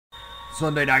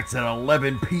Sunday nights at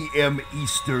 11 p.m.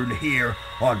 Eastern here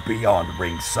on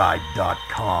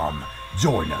BeyondRingside.com.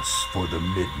 Join us for the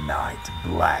Midnight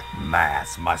Black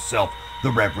Mass. Myself,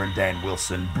 the Reverend Dan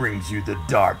Wilson, brings you the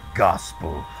dark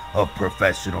gospel of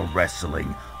professional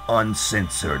wrestling,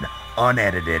 uncensored,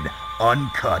 unedited,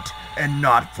 uncut, and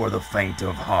not for the faint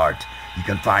of heart. You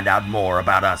can find out more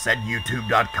about us at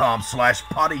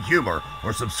youtube.com/pottyhumor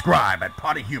or subscribe at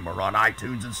Potty Humor on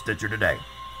iTunes and Stitcher today.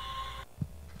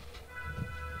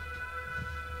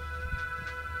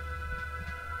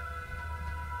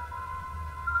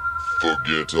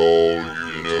 Forget all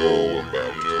you know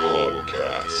about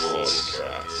podcasts.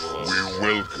 We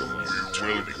welcome you to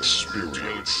an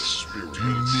experience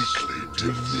uniquely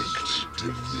different.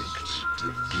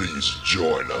 Please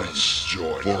join us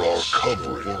for our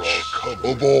coverage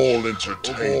of all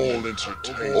entertainment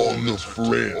on the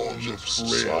fringe of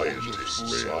society.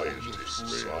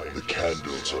 The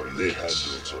candles are lit,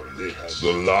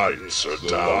 the lights are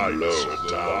down low.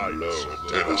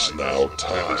 It is now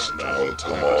time to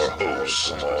welcome our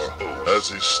host as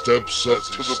he steps up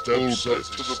to the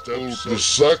pulpit. The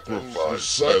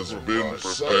sacrifice has been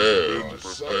prepared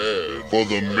for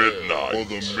the midnight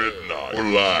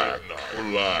black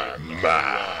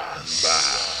mass.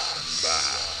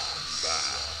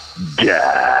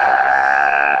 Ghastly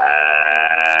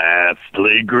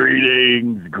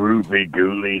greetings, groovy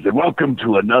ghoulies, and welcome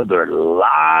to another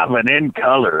live and in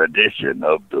color edition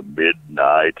of the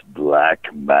Midnight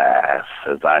Black Mass.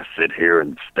 As I sit here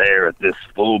and stare at this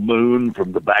full moon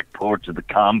from the back porch of the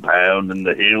compound in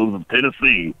the hills of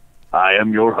Tennessee, I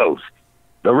am your host,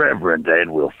 the Reverend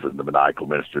Dan Wilson, the maniacal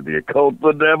minister of the occult,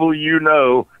 the devil you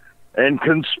know. And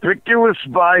conspicuous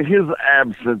by his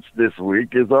absence this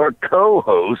week is our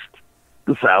co-host,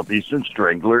 the Southeastern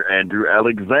Strangler, Andrew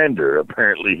Alexander.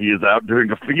 Apparently he is out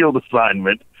doing a field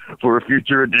assignment for a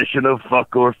future edition of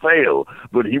Fuck or Fail,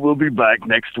 but he will be back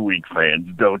next week, fans.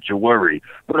 Don't you worry.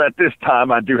 But at this time,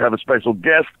 I do have a special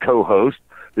guest co-host.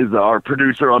 This is our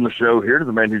producer on the show here,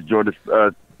 the man who's joined us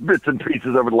bits and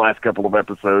pieces over the last couple of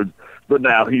episodes, but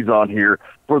now he's on here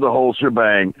for the whole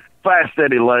shebang. Fast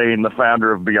Eddie Layne, the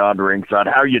founder of Beyond Ringside.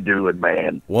 How you doing,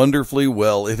 man? Wonderfully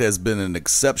well. It has been an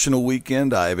exceptional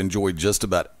weekend. I have enjoyed just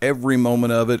about every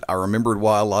moment of it. I remembered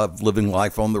why I love living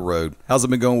life on the road. How's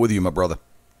it been going with you, my brother?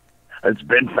 It's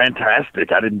been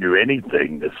fantastic. I didn't do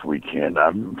anything this weekend.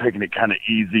 I'm taking it kind of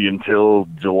easy until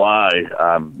July.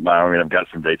 I've got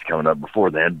some dates coming up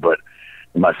before then, but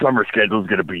my summer schedule is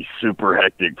going to be super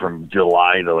hectic from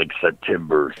July to like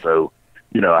September. So,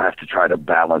 I have to try to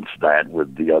balance that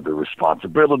with the other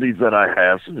responsibilities that I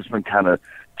have. So just been kind of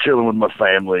chilling with my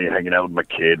family, hanging out with my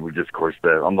kid. We just, of course,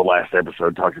 on the last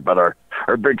episode talked about our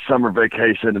big summer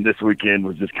vacation, and this weekend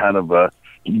was just kind of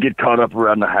get caught up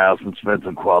around the house and spend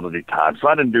some quality time. So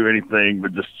I didn't do anything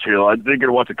but just chill. I did get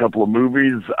to watch a couple of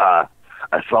movies. I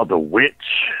saw The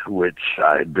Witch, which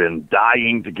I had been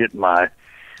dying to get my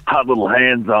hot little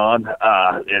hands on.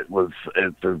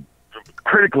 It's a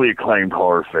critically acclaimed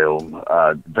horror film,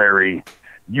 very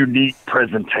unique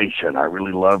presentation. I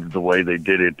really loved the way they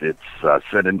did it. It's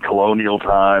set in colonial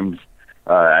times,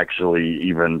 actually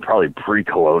even probably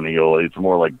pre-colonial. It's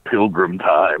more like pilgrim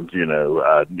times,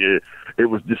 It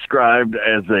was described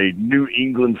as a New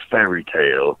England fairy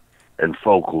tale and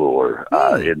folklore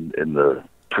in the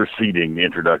preceding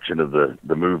introduction of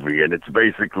the movie. And it's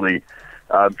basically,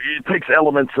 it takes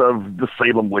elements of the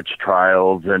Salem witch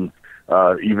trials and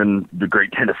even the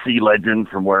great Tennessee legend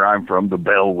from where I'm from, the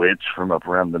Bell Witch from up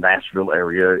around the Nashville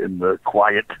area in the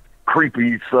quiet,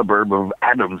 creepy suburb of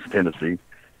Adams, Tennessee.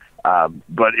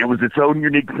 But it was its own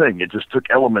unique thing. It just took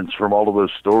elements from all of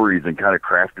those stories and kind of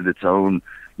crafted its own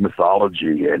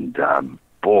mythology. And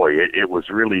it was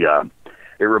really,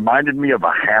 it reminded me of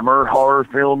a Hammer horror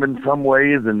film in some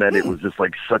ways, in that it was just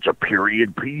like such a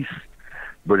period piece.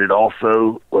 But it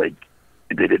also, they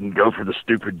didn't go for the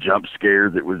stupid jump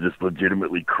scares. It was just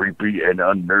legitimately creepy and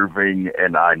unnerving,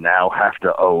 and I now have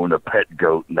to own a pet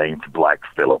goat named Black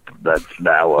Phillip. That's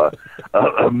now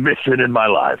a mission in my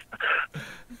life.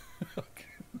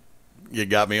 You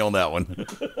got me on that one.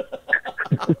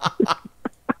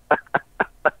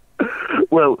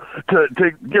 Well, to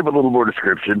give a little more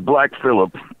description, Black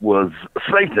Phillip was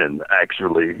Satan,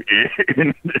 actually,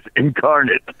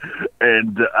 incarnate,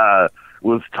 and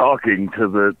was talking to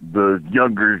the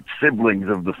younger siblings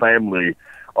of the family.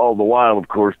 All the while, of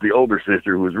course, the older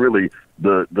sister, who was really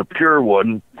the pure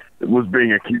one, was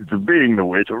being accused of being the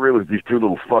witch. It really was these two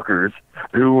little fuckers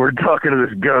who were talking to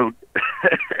this goat,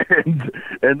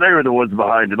 and they were the ones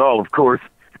behind it all. Of course,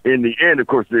 in the end, of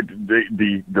course,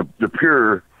 the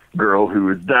pure girl, who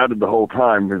is doubted the whole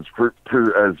time, is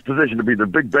positioned to be the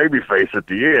big baby face at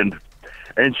the end.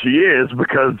 And she is,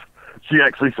 because she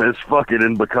actually says fuck it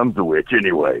and becomes a witch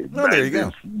anyway. Oh, there you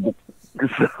go.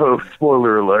 So,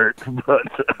 spoiler alert, but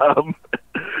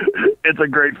it's a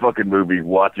great fucking movie.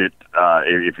 Watch it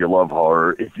if you love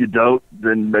horror. If you don't,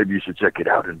 then maybe you should check it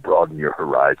out and broaden your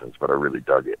horizons, but I really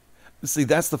dug it. See,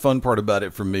 that's the fun part about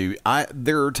it for me.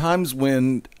 There are times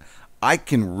when I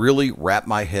can really wrap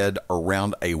my head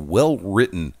around a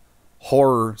well-written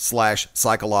horror /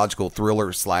 psychological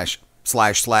thriller /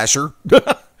 slasher.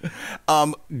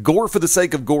 Gore for the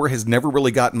sake of gore has never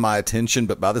really gotten my attention,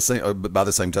 but by the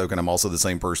same token, I'm also the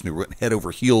same person who went head over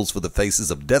heels for the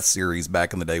Faces of Death series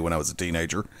back in the day when I was a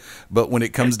teenager. But when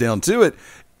it comes down to it,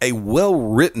 a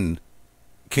well-written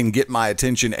can get my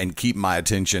attention and keep my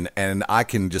attention, and I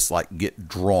can just like get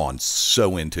drawn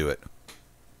so into it.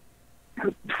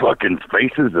 Fucking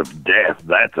Faces of Death,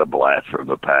 that's a blast from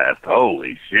the past.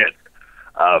 Holy shit.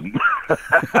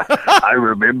 I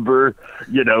remember,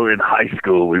 in high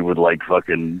school, we would like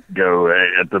fucking go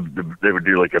they would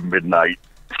do like a midnight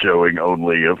showing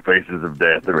only of Faces of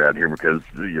Death around here because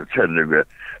Chattanooga,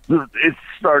 it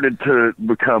started to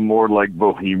become more like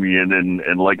bohemian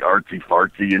and like artsy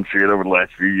fartsy and shit over the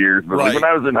last few years. But right. When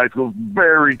I was in high school,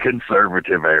 very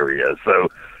conservative area, so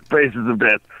Faces of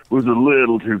Death was a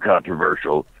little too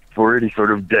controversial for any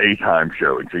sort of daytime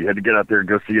showing. So you had to get out there and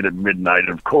go see it at midnight. And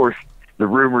of course, the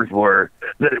rumors were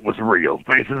that it was real.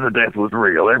 Faces of Death was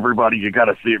real. Everybody, you got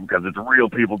to see it because it's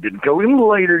real people getting killed. And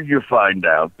later you find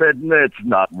out that that's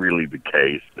not really the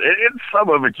case. And some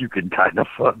of it you can kind of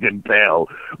fucking tell.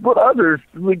 But others,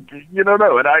 you don't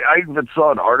know. And I even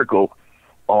saw an article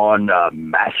on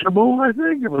Mashable, I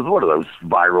think. It was one of those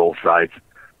viral sites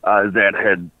that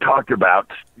had talked about,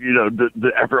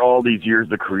 after all these years,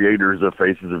 the creators of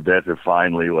Faces of Death have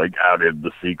finally, outed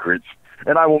the secrets.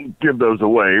 And I won't give those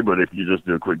away, but if you just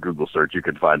do a quick Google search, you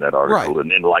can find that article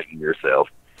and enlighten yourself.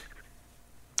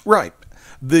 Right.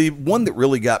 The one that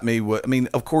really got me,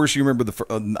 of course, you remember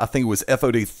I think it was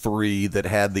FOD3 that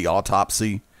had the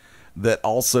autopsy, that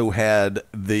also had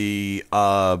the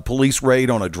police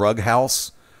raid on a drug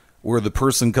house where the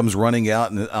person comes running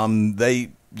out and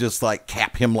they just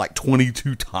cap him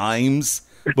 22 times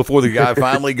before the guy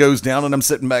finally goes down. And I'm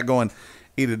sitting back going,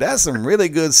 either that's some really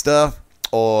good stuff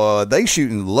or they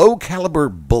shooting low caliber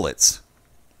bullets.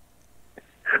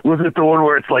 Was it the one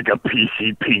where it's like a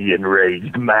PCP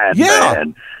enraged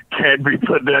madman can't be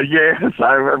put down? Yes,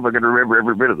 I'm going to remember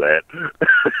every bit of that.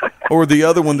 Or the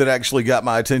other one that actually got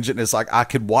my attention is I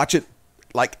could watch it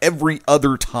every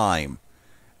other time,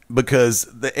 because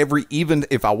even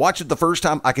if I watch it the first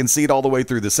time, I can see it all the way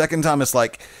through. The second time, it's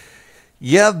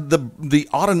the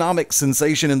autonomic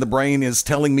sensation in the brain is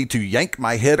telling me to yank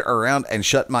my head around and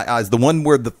shut my eyes. The one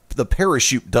where the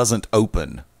parachute doesn't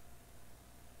open.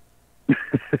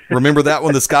 Remember that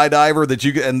one, the skydiver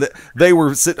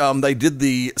they did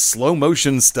the slow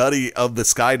motion study of the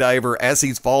skydiver as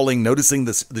he's falling, noticing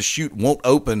the chute won't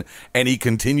open, and he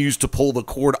continues to pull the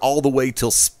cord all the way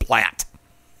till splat.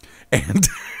 And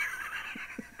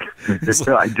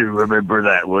I do remember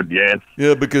that one, yes.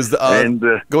 Yeah, because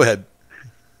go ahead.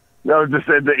 No, just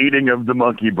said the eating of the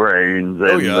monkey brains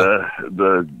and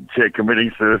the chick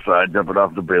committing suicide, jumping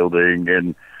off the building,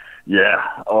 and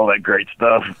all that great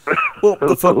stuff. Well,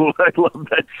 I love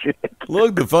that shit.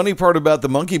 Look, the funny part about the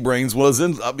monkey brains was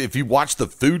if you watch the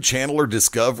Food Channel or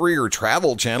Discovery or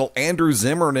Travel Channel, Andrew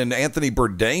Zimmern and Anthony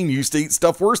Bourdain used to eat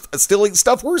still eat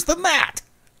stuff worse than that.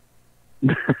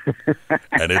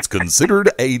 And it's considered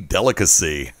a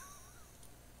delicacy.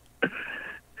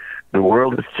 The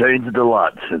world has changed a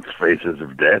lot since Faces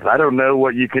of Death. I don't know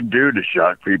what you can do to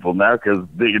shock people now, because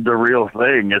the real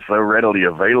thing is so readily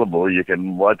available. You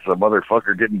can watch a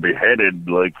motherfucker getting beheaded,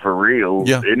 for real,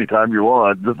 anytime you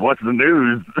want. Just watch the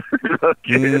news. I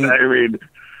mean,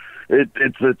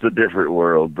 it's a different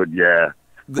world, but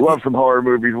love some horror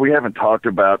movies. We haven't talked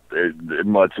about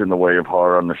much in the way of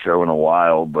horror on the show in a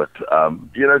while, but,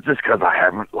 just because I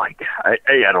haven't, I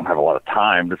don't have a lot of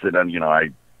time to sit down,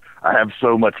 I have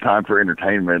so much time for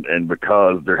entertainment, and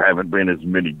because there haven't been as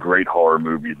many great horror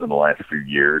movies in the last few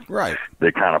years,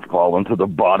 they kind of fall into the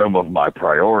bottom of my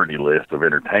priority list of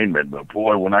entertainment. But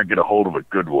boy, when I get a hold of a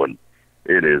good one,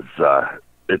 it's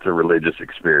a religious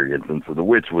experience. And so The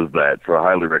Witch was that, so I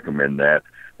highly recommend that.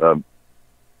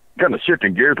 Kind of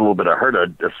shifting gears a little bit, I heard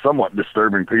a somewhat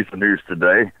disturbing piece of news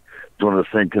today. I want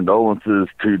to send condolences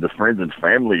to the friends and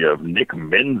family of Nick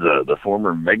Menza, the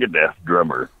former Megadeth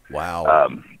drummer. Wow.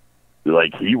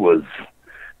 He was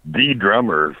the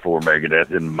drummer for Megadeth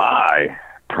in my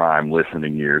prime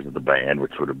listening years of the band,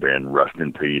 which would have been Rust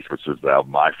in Peace, which was the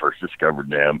album I first discovered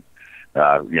them.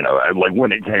 like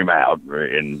when it came out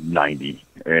in 90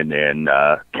 and then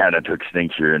Countdown to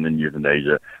Extinction and then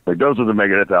Euthanasia. Like those are the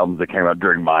Megadeth albums that came out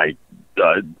during my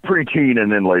preteen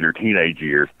and then later teenage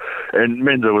years. And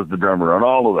Menzo was the drummer on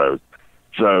all of those.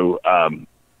 So,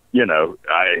 he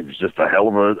was just a hell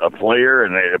of a player,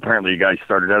 and apparently, you guys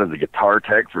started out as a guitar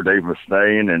tech for Dave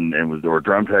Mustaine, or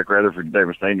drum tech rather for Dave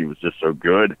Mustaine. He was just so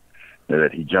good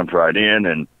that he jumped right in,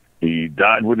 and he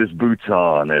died with his boots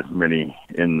on, as many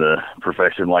in the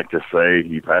profession like to say.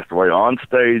 He passed away on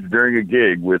stage during a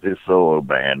gig with his solo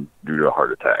band due to a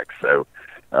heart attack. So,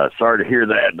 sorry to hear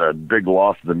that. A big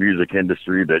loss to the music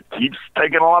industry that keeps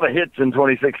taking a lot of hits in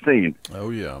 2016. Oh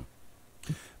yeah.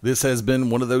 This has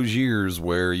been one of those years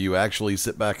where you actually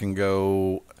sit back and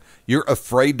go, you're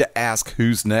afraid to ask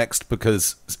who's next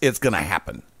because it's going to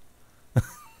happen.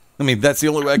 I mean, that's the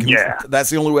only way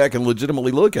that's the only way I can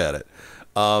legitimately look at it.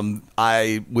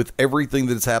 With everything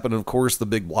that's happened, of course, the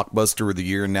big blockbuster of the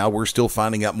year, and now we're still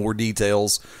finding out more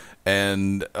details.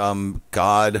 And,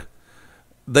 God,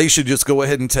 they should just go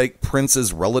ahead and take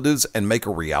Prince's relatives and make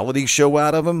a reality show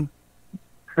out of him.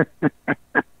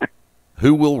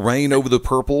 Who will reign over the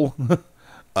purple?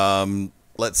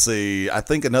 Let's see. I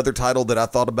think another title that I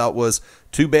thought about was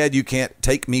 "Too Bad You Can't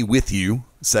Take Me With You."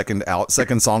 Second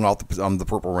song off on the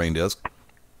Purple Rain disc.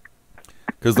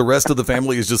 Because the rest of the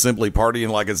family is just simply partying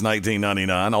like it's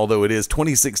 1999, although it is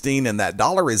 2016, and that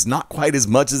dollar is not quite as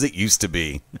much as it used to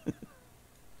be.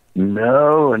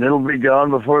 No, and it'll be gone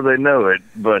before they know it.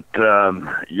 But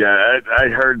I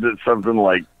heard that something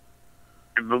like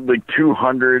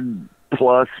 200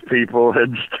 plus people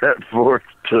had stepped forth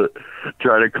to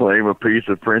try to claim a piece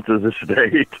of Prince's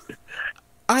estate.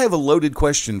 I have a loaded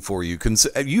question for you.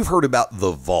 You've heard about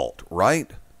the vault, right?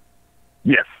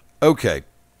 Yes. Okay.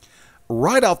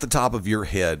 Right off the top of your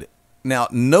head, now,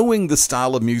 knowing the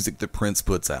style of music that Prince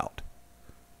puts out,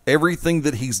 everything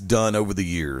that he's done over the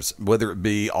years, whether it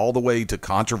be all the way to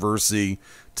Controversy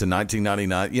to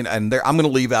 1999, and I'm going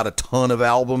to leave out a ton of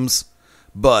albums,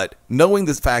 but knowing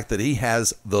the fact that he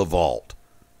has the vault,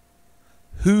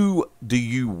 who do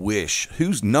you wish,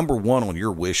 who's number one on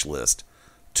your wish list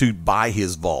to buy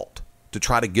his vault, to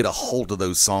try to get a hold of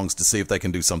those songs to see if they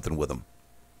can do something with them?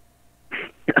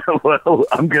 Well,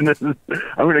 I'm gonna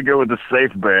go with the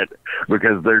safe bet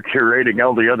because they're curating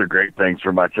all the other great things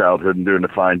from my childhood and doing a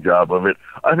fine job of it.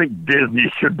 I think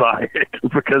Disney should buy it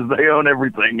because they own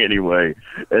everything anyway,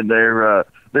 and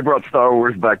they brought Star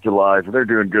Wars back to life. They're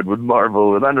doing good with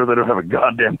Marvel, and I know they don't have a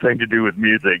goddamn thing to do with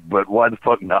music, but why the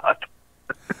fuck not?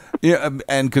 Yeah,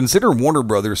 and consider Warner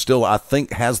Brothers still, I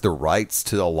think, has the rights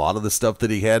to a lot of the stuff that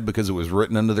he had because it was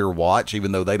written under their watch,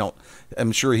 even though they don't.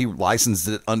 I'm sure he licensed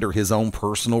it under his own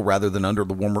personal rather than under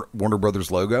the Warner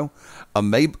Brothers logo.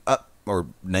 Or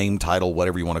name, title,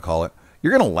 whatever you want to call it.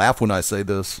 You're going to laugh when I say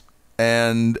this,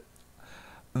 and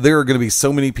there are going to be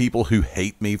so many people who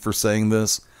hate me for saying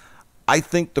this. I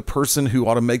think the person who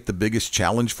ought to make the biggest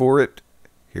challenge for it,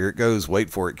 here it goes, wait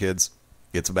for it, kids.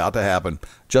 It's about to happen.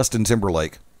 Justin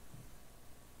Timberlake.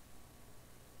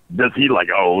 Does he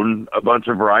own a bunch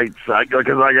of rights?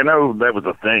 Because I know that was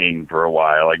a thing for a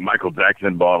while. Like Michael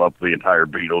Jackson bought up the entire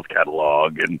Beatles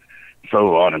catalog and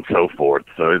so on and so forth.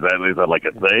 So is that like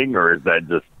a thing, or is that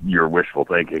just your wishful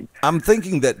thinking? I'm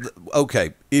thinking that,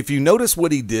 okay, if you notice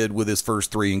what he did with his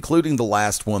first three, including the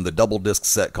last one, the double disc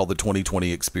set called the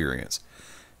 2020 Experience,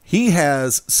 he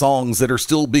has songs that are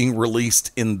still being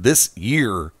released in this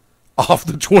year off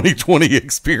the 2020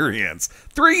 Experience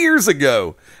 3 years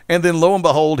ago. And then lo and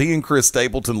behold, he and Chris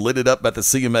Stapleton lit it up at the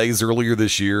CMAs earlier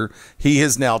this year. He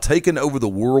has now taken over the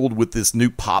world with this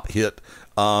new pop hit,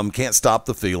 Can't Stop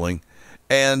the Feeling.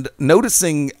 And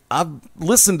noticing, I've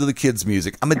listened to the kids'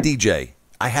 music. I'm a DJ.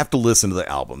 I have to listen to the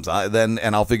albums.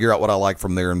 And I'll figure out what I like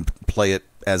from there and play it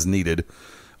as needed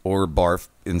or barf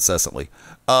incessantly.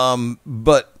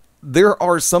 But there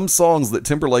are some songs that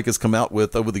Timberlake has come out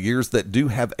with over the years that do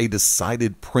have a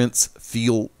decided Prince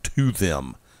feel to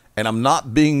them. And I'm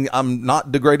not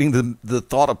degrading the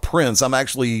thought of Prince. I'm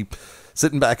actually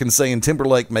sitting back and saying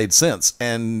Timberlake made sense.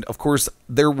 And of course,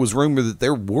 there was rumor that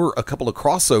there were a couple of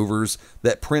crossovers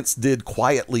that Prince did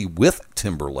quietly with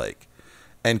Timberlake.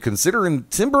 And considering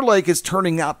Timberlake is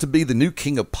turning out to be the new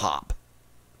king of pop.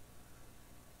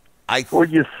 Well,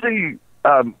 you see,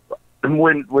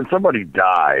 when somebody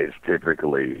dies,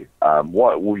 typically,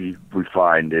 what we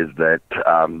find is that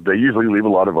they usually leave a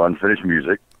lot of unfinished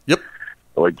music. Yep.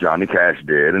 Like Johnny Cash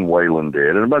did, and Waylon did,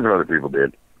 and a bunch of other people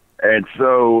did. And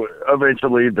so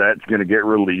eventually that's going to get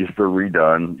released or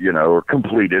redone, or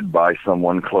completed by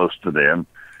someone close to them.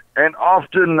 And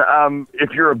often,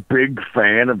 if you're a big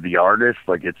fan of the artist,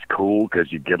 it's cool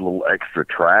because you get a little extra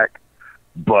track.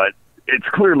 But it's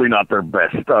clearly not their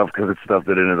best stuff because it's stuff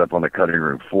that ended up on the cutting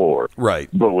room floor. Right.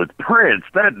 But with Prince,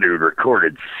 that dude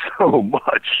recorded so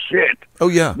much shit. Oh,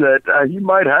 yeah. That he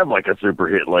might have like a super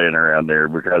hit laying around there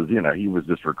because, you know, he was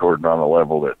just recording on a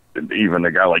level that even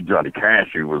a guy like Johnny Cash,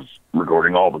 who was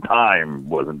recording all the time,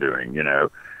 wasn't doing, you know.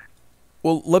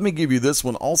 Well, let me give you this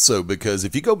one also, because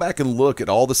if you go back and look at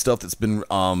all the stuff that's been,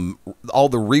 all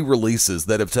the re-releases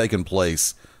that have taken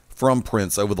place from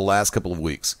Prince over the last couple of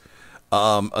weeks,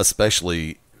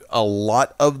 especially a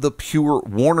lot of the pure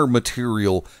Warner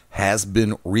material has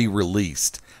been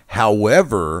re-released.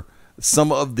 However,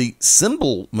 some of the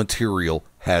Symbol material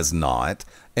has not.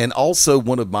 And also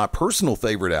one of my personal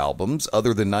favorite albums,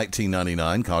 other than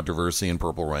 1999, Controversy and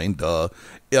Purple Rain,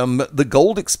 The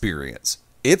Gold Experience.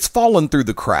 It's fallen through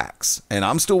the cracks, and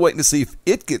I'm still waiting to see if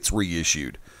it gets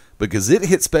reissued, because it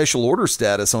hit special order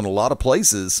status on a lot of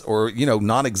places, or, you know,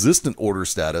 non-existent order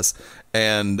status.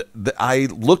 And I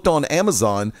looked on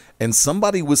Amazon, and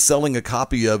somebody was selling a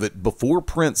copy of it before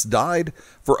Prince died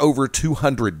for over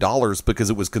 $200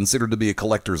 because it was considered to be a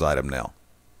collector's item now.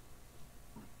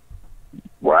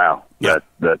 Wow. Yeah.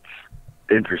 That's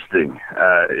interesting.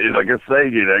 Like I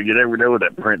say, you know, you never know with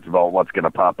that Prince vault what's going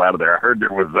to pop out of there. I heard there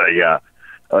was a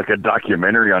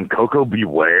documentary on Coco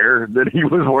Beware that he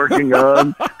was working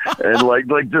on, and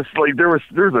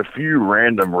there's a few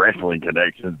random wrestling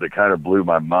connections that kind of blew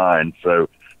my mind. So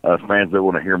fans that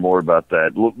want to hear more about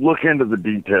that, look into the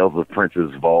details of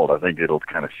Prince's vault. I think it'll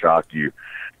kind of shock you.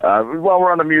 While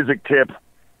we're on the music tip,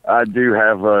 I do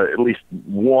have at least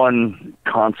one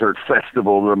concert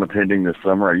festival that I'm attending this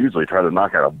summer. I usually try to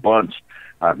knock out a bunch.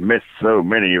 I've missed so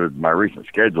many with my recent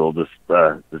schedule, just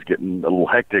getting a little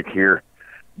hectic here.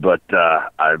 But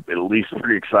I'm at least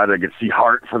pretty excited I get to see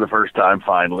Heart for the first time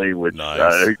finally, which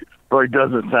nice. Probably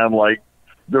doesn't sound like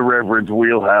the Reverend's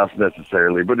wheelhouse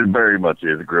necessarily, but it very much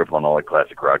is. I grew up on all that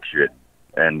classic rock shit,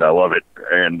 and I love it,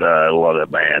 and I love that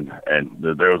band. And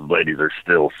those ladies are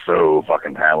still so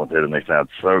fucking talented, and they sound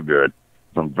so good.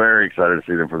 So I'm very excited to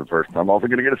see them for the first time. I'm also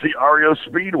going to get to see REO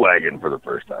Speedwagon for the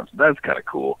first time, so that's kind of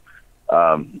cool.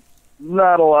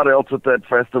 Not a lot else at that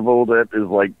festival that is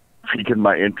like piquing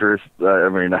my interest. I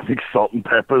mean, I think Salt and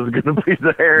Pepper is going to be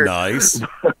there. Nice.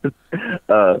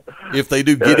 If they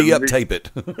do Giddy Up, tape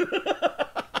it.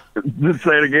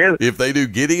 Say it again. If they do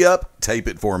Giddy Up, tape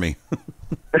it for me.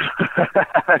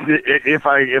 If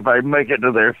I make it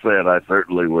to their set, I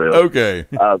certainly will. Okay.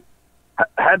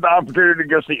 Had the opportunity to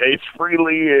go see Ace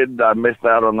Frehley, and I missed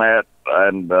out on that,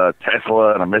 and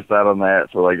Tesla, and I missed out on that.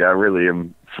 So like, I really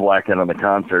am slacking on the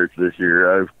concerts this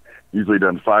year. I've usually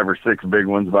done 5 or 6 big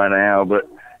ones by now, but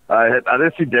I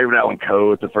did see David Allan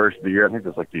Coe at the first of the year. I think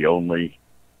that's like the only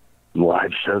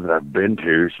live show that I've been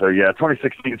to. So yeah,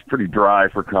 2016 is pretty dry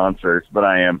for concerts, but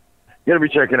I am going to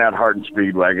be checking out Heart and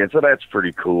Speedwagon, so that's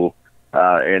pretty cool.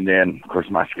 And then, of course,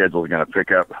 my schedule is going to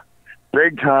pick up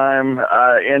big time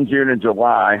in June and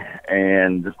July,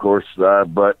 and of course,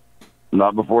 but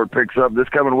not before it picks up this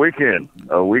coming weekend,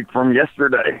 a week from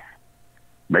yesterday,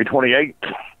 May 28th.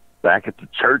 Back at the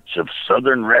Church of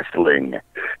Southern Wrestling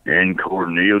in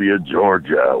Cornelia,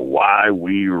 Georgia. Why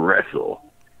We Wrestle.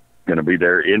 Going to be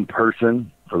there in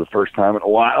person for the first time in a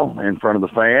while in front of the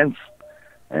fans.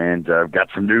 And I've got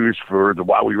some news for the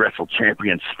Why We Wrestle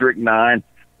champion, Strychnine.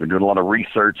 Been doing a lot of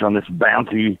research on this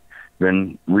bounty.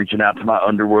 Been reaching out to my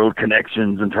underworld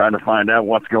connections and trying to find out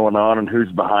what's going on and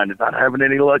who's behind it. Not having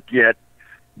any luck yet,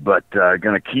 but going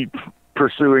to keep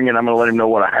pursuing, and I'm going to let him know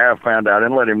what I have found out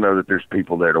and let him know that there's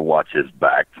people there to watch his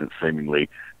back, since seemingly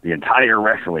the entire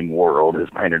wrestling world has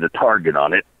painted a target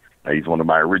on it. He's one of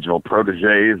my original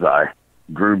proteges. I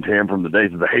groomed him from the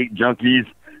days of the Hate Junkies,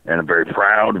 and I'm very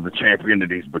proud of the champion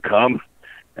that he's become.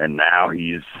 And now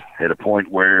he's at a point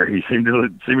where he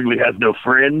seemingly has no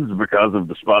friends because of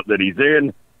the spot that he's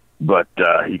in, but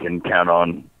he can count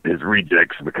on his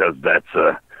rejects because that's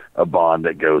a bond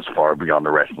that goes far beyond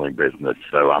the wrestling business.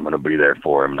 So I'm going to be there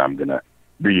for him, and I'm going to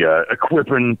be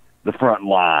equipping the front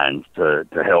lines to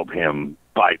help him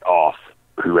fight off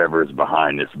whoever is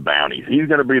behind this bounty. He's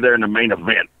going to be there in the main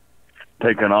event,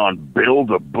 taking on Bill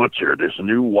the Butcher, this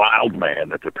new wild man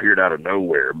that's appeared out of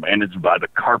nowhere, managed by the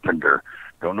Carpenter.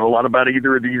 Don't know a lot about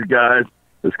either of these guys.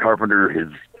 This Carpenter has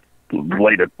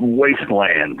laid a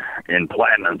wasteland in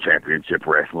Platinum Championship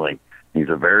Wrestling. He's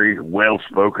a very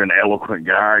well-spoken, eloquent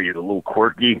guy. He's a little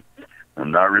quirky.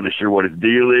 I'm not really sure what his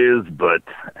deal is, but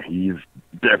he's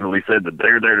definitely said that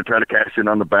they're there to try to cash in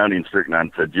on the bounty, and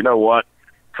Strychnine said, you know what?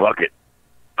 Fuck it.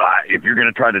 If you're going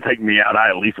to try to take me out, I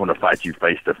at least want to fight you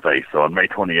face-to-face. So on May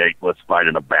 28th, let's fight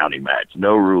in a bounty match.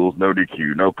 No rules, no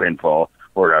DQ, no pinfall,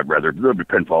 or I'd rather, there'll be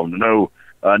pinfall, no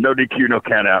DQ, no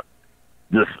count-out.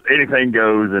 just anything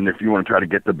goes, and if you want to try to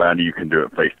get the bounty, you can do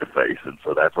it face to face. And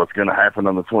so that's what's going to happen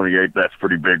on the 28th. That's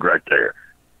pretty big right there.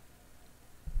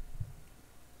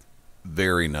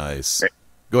 Very nice.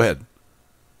 Go ahead.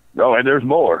 Oh, and there's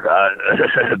more.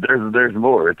 There's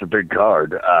more. It's a big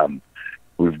card.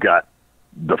 We've got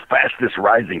the fastest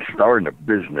rising star in the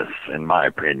business, in my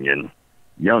opinion,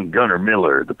 young Gunnar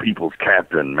Miller, the people's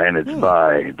captain, managed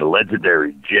by the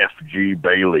legendary Jeff G.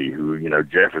 Bailey, who,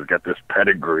 Jeff has got this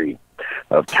pedigree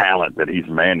of talent that he's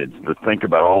managed. To think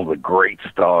about all the great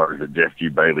stars that Jeff G.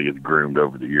 Bailey has groomed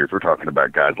over the years. We're talking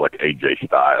about guys like AJ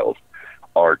Styles,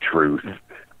 R-Truth,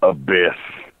 Abyss,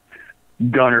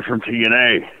 Gunnar from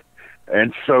TNA,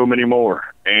 and so many more.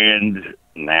 And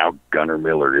now Gunnar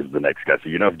Miller is the next guy. So,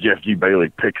 if Jeff G. Bailey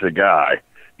picks a guy,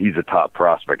 he's a top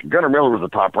prospect. Gunnar Miller was a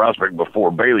top prospect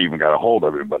before Bailey even got a hold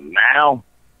of him, but now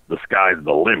the sky's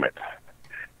the limit.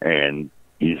 And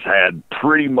he's had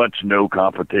pretty much no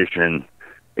competition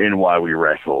in Why We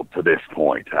Wrestle to this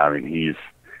point. I mean,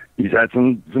 he's had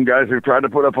some guys who've tried to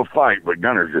put up a fight, but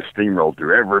Gunnar just steamrolled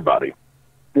through everybody.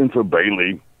 And so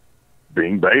Bailey,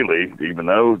 being Bailey, even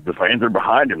though the fans are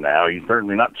behind him now, he's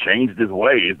certainly not changed his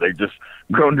ways. They've just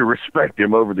grown to respect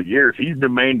him over the years. He's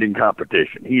demanding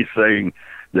competition. He's saying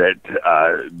that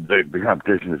the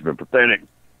competition has been pathetic.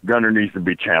 Gunnar needs to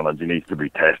be challenged. He needs to be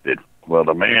tested. Well,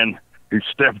 the man who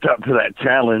stepped up to that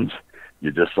challenge,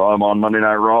 you just saw him on Monday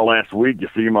Night Raw last week. You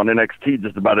see him on NXT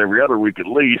just about every other week at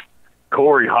least.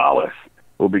 Corey Hollis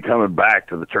will be coming back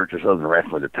to the Church of Southern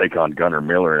Wrestling to take on Gunnar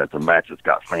Miller, and it's a match that's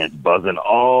got fans buzzing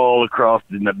all across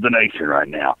the nation right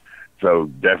now. So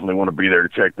definitely want to be there to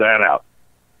check that out.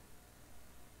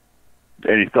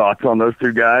 Any thoughts on those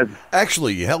two guys?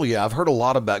 Actually, hell yeah. I've heard a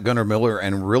lot about Gunnar Miller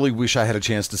and really wish I had a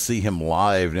chance to see him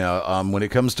live. Now, when it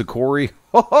comes to Corey,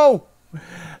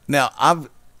 now I'm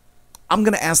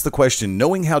going to ask the question,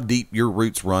 knowing how deep your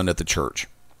roots run at the church,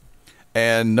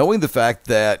 and knowing the fact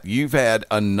that you've had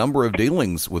a number of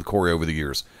dealings with Corey over the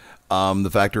years, the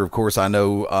factor, of course, I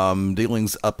know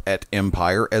dealings up at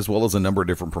Empire as well as a number of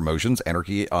different promotions,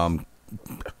 Anarchy.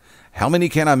 How many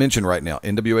can I mention right now?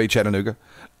 NWA Chattanooga.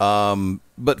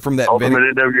 But from that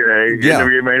Ultimate NWA, yeah.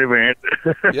 NWA main event.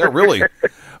 Yeah, really.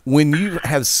 When you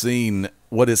have seen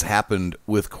what has happened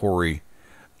with Corey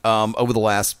over the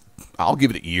last, I'll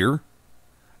give it a year.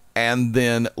 And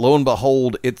then, lo and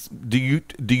behold, do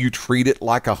you treat it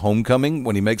like a homecoming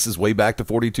when he makes his way back to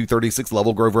 4236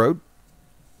 Level Grove Road?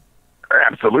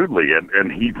 Absolutely,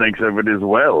 and he thinks of it as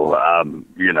well.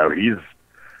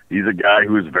 He's a guy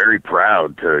who is very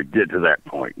proud to get to that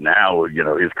point. Now,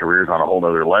 his career's on a whole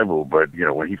other level, but,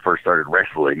 when he first started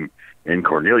wrestling in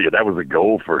Cornelia, that was a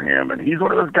goal for him. And he's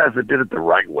one of those guys that did it the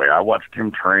right way. I watched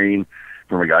him train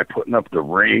from a guy putting up the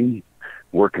ring,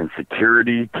 working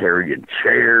security, carrying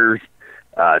chairs,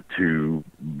 to,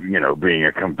 being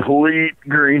a complete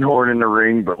greenhorn in the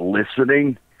ring, but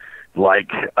listening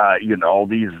like, all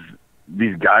these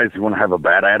guys who want to have a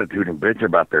bad attitude and bitch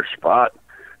about their spot,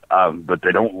 but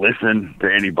they don't listen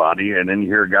to anybody. And then you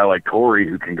hear a guy like Corey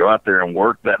who can go out there and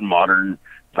work that modern,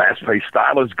 fast-paced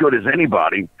style as good as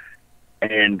anybody,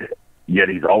 and yet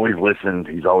he's always listened.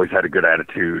 He's always had a good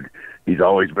attitude. He's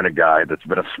always been a guy that's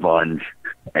been a sponge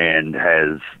and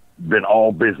has been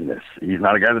all business. He's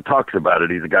not a guy that talks about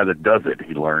it. He's a guy that does it.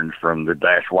 He learned from the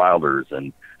Dash Wilders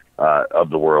and of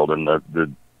the world and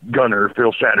the Gunnar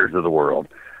Phil Shatters of the world.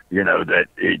 That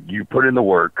you put in the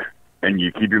work and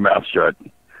you keep your mouth shut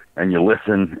and you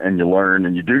listen and you learn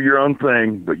and you do your own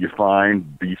thing, but you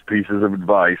find these pieces of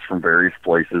advice from various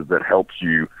places that helps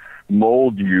you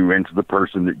mold you into the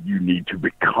person that you need to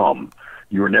become.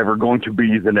 You are never going to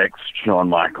be the next Shawn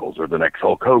Michaels or the next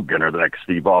Hulk Hogan or the next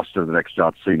Steve Austin or the next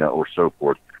John Cena or so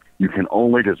forth. You can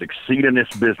only, to succeed in this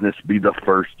business, be the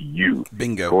first you.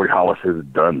 Bingo. Corey Hollis has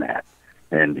done that,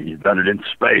 and he's done it in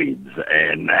spades,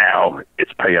 and now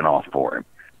it's paying off for him.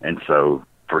 And so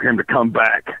for him to come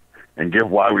back and give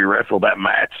Why We Wrestle that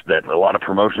match that a lot of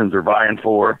promotions are vying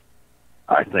for,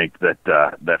 I think that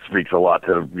that speaks a lot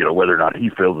to whether or not he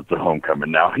feels it's a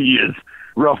homecoming. Now, he has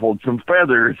ruffled some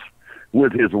feathers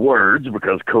with his words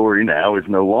because Corey now is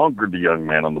no longer the young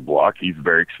man on the block. He's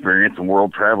very experienced in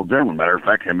world travel gentleman. Matter of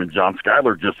fact, him and John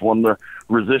Schuyler just won the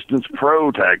Resistance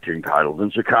Pro tag team titles in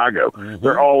Chicago. Mm-hmm.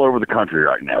 They're all over the country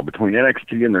right now. Between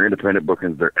NXT and their independent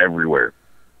bookings, they're everywhere.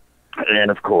 And,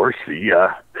 of course, he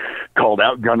called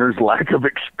out Gunnar's lack of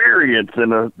experience in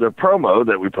the promo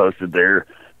that we posted there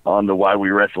on the Why We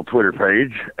Wrestle Twitter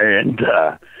page. And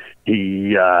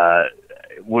he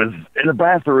was in the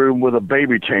bathroom with a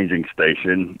baby changing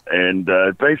station and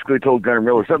basically told Gunnar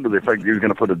Miller something to the effect he was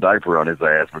going to put a diaper on his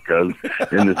ass because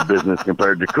in this business,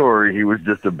 compared to Corey, he was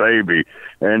just a baby.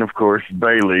 And, of course,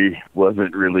 Bailey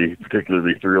wasn't really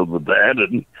particularly thrilled with that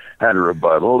and had a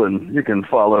rebuttal. And you can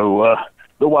follow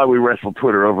the Why We Wrestle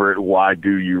Twitter over at Why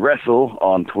Do You Wrestle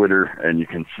on Twitter, and you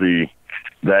can see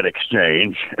that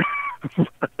exchange.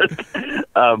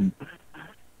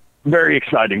 Very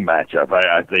exciting matchup.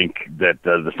 I think that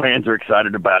the fans are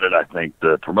excited about it. I think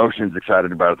the promotion's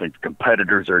excited about it. I think the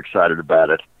competitors are excited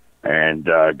about it. And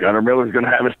Gunnar Miller's going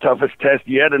to have his toughest test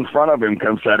yet in front of him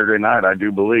come Saturday night, I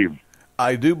do believe.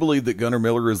 I do believe that Gunnar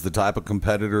Miller is the type of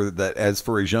competitor that, as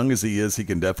for as young as he is, he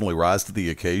can definitely rise to the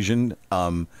occasion.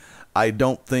 I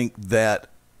don't think that,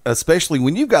 especially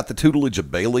when you've got the tutelage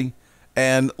of Bailey.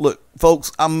 And look,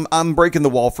 folks, I'm breaking the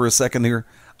wall for a second here.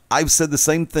 I've said the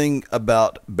same thing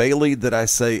about Bailey that I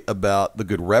say about the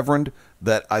Good Reverend,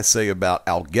 that I say about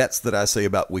Al Getz, that I say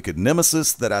about Wicked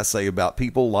Nemesis, that I say about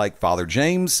people like Father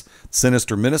James,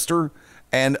 Sinister Minister,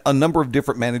 and a number of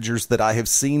different managers that I have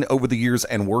seen over the years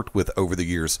and worked with over the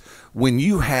years. When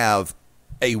you have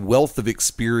a wealth of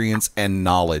experience and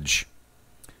knowledge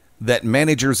that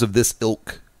managers of this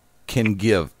ilk can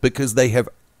give because they have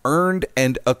earned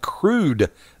and accrued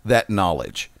that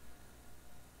knowledge,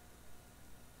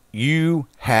 you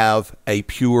have a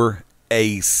pure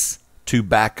ace to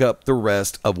back up the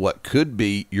rest of what could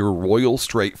be your royal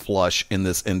straight flush in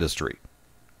this industry.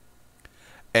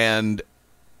 And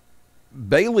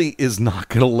Bailey is not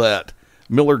going to let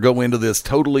Miller go into this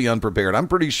totally unprepared. I'm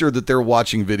pretty sure that they're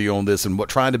watching video on this and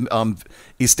trying to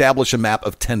establish a map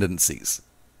of tendencies.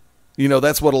 You know,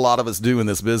 that's what a lot of us do in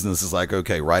this business is like,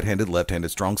 okay, right-handed, left-handed,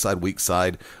 strong side, weak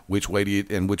side, which way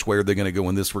are they going to go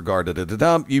in this regard?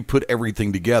 You put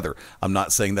everything together. I'm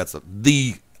not saying that's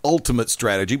the ultimate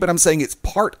strategy, but I'm saying it's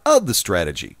part of the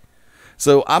strategy.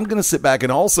 So I'm going to sit back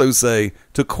and also say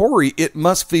to Corey, it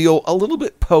must feel a little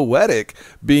bit poetic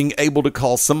being able to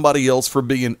call somebody else for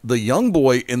being the young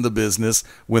boy in the business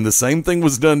when the same thing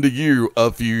was done to you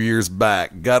a few years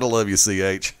back. Gotta love you,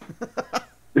 CH.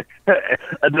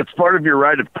 That's part of your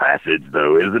rite of passage,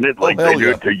 though, isn't it? Like, they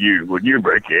do it to you when you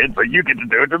break in, but you get to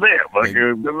do it to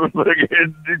them. Like,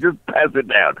 you just pass it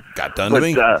down. Got done to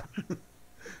me. Go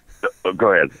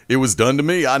ahead. It was done to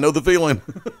me. I know the feeling.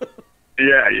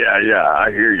 Yeah.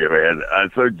 I hear you, man.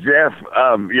 So Jeff,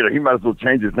 he might as well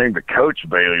change his name to Coach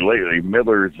Bailey lately.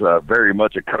 Miller's very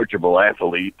much a coachable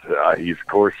athlete. He's, of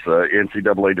course,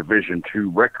 NCAA Division II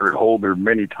record holder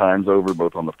many times over,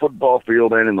 both on the football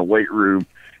field and in the weight room.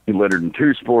 He lettered in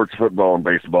two sports, football and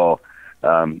baseball.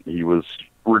 He was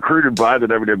recruited by the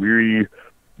WWE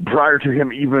prior to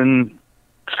him even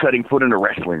setting foot in a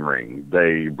wrestling ring.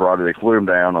 They flew him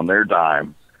down on their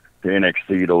dime to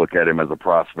NXT to look at him as a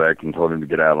prospect and told him to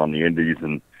get out on the indies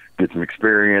and get some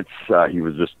experience. He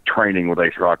was just training with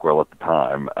Ace Rockwell at the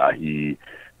time. He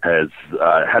has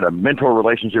had a mentor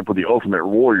relationship with the Ultimate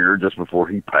Warrior just before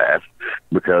he passed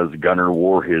because Gunnar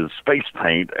wore his face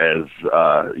paint as,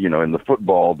 in the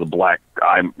football, the black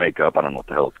eye makeup. I don't know what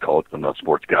the hell it's called. I'm not a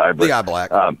sports guy. But, the eye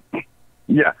black.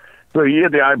 Yeah. So he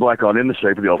had the eye black on in the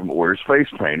shape of the Ultimate Warrior's face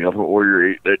paint. The Ultimate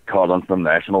Warrior, it caught on some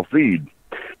national feed.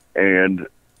 And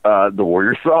the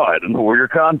Warrior saw it, and the Warrior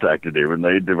contacted him, and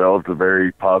they developed a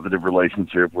very positive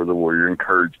relationship where the Warrior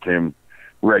encouraged him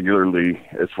regularly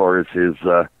as far as his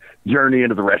journey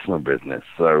into the wrestling business.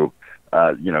 So,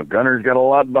 Gunnar's got a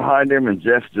lot behind him, and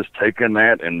Jeff's just taking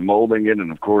that and molding it.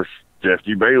 And, of course, Jeff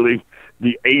G. Bailey,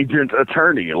 the agent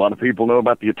attorney. A lot of people know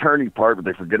about the attorney part, but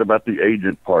they forget about the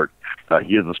agent part.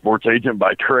 He is a sports agent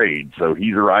by trade, so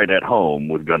he's right at home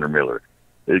with Gunnar Miller.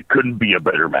 It couldn't be a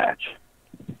better match.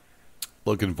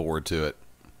 Looking forward to it.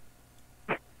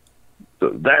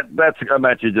 So that's a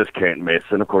match you just can't miss.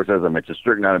 And, of course, as I mentioned,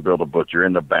 Strychnine and Bill the Butcher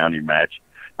in the Bounty match.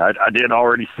 I did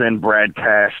already send Brad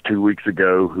Cash 2 weeks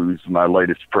ago, who's my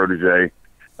latest protege,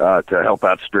 to help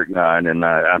out Strychnine, and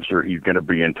I'm sure he's going to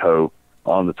be in tow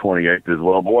on the 28th as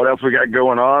well. But what else we got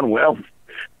going on? Well,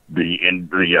 the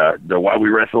Why We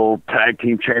Wrestle Tag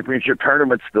Team Championship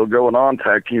Tournament's still going on.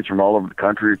 Tag teams from all over the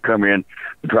country have come in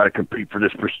to try to compete for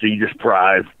this prestigious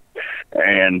prize.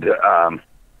 And, go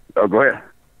ahead.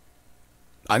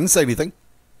 I didn't say anything.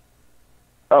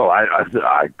 Oh, I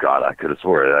could have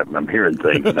swore I'm hearing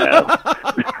things now.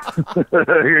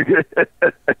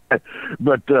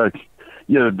 But,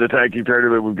 the tag team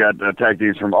tournament, we've got tag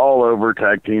teams from all over.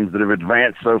 Tag teams that have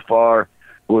advanced so far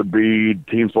would be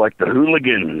teams like the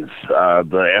Hooligans,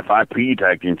 the FIP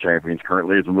tag team champions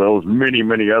currently, as well as many,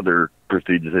 many other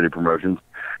prestigious city promotions.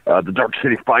 The Dark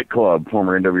City Fight Club,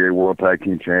 former NWA World Tag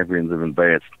Team Champions, have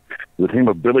advanced. The team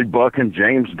of Billy Buck and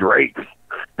James Drake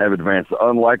have advanced. The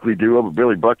unlikely duo, but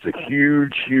Billy Buck's a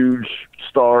huge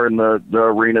star in the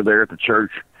arena there at the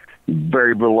church.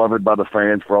 Very beloved by the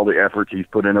fans for all the efforts he's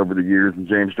put in over the years. And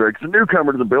James Drake's a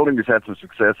newcomer to the building, just had some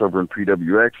success over in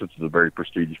PWX, which is a very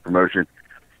prestigious promotion.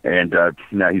 And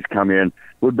now he's come in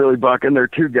with Billy Buck, and they're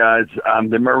two guys.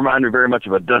 They remind me very much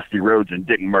of a Dusty Rhodes and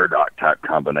Dick Murdoch type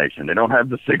combination. They don't have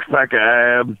the six-pack of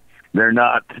abs. They're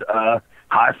not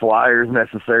high flyers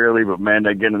necessarily, but, man,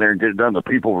 they get in there and get it done. The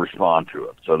people respond to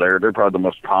it. So they're probably the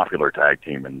most popular tag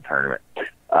team in the tournament.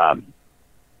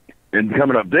 And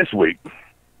coming up this week,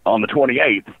 on the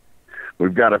 28th,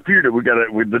 we've got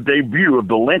the debut of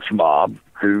the Lynch Mob,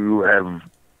 who have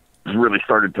really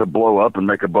started to blow up and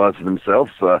make a buzz for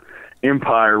themselves.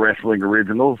 Empire Wrestling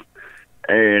Originals,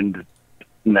 and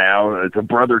now it's a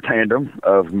brother tandem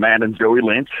of Matt and Joey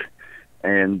Lynch,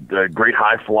 and great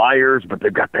high flyers, but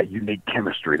they've got that unique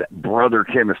chemistry, that brother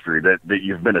chemistry that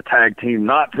you've been a tag team,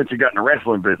 not since you got in the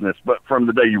wrestling business, but from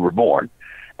the day you were born.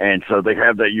 And so they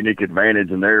have that unique advantage,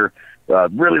 and they're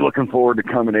really looking forward to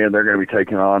coming in. They're going to be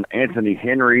taking on Anthony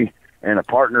Henry and a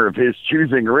partner of his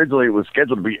choosing. Originally, it was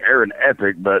scheduled to be Aaron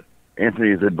Epic, but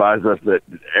Anthony has advised us that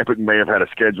Epic may have had a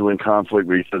scheduling conflict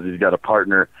where he says he's got a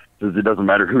partner. Says it doesn't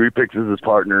matter who he picks as his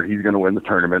partner, he's going to win the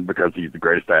tournament because he's the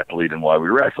greatest athlete in Why We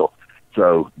Wrestle.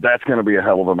 So that's going to be a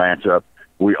hell of a matchup.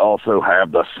 We also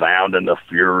have the Sound and the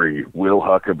Fury, Will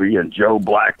Huckabee and Joe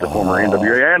Black, the former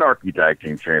NWA Anarchy Tag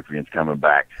Team Champions, coming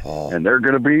back. And they're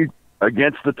going to be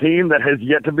against the team that has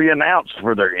yet to be announced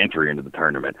for their entry into the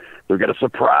tournament. They've got a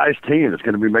surprise team that's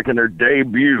going to be making their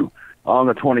debut on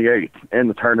the 28th in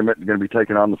the tournament. They're going to be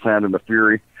taking on the Sound and the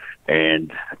Fury.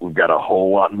 And we've got a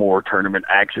whole lot more tournament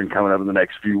action coming up in the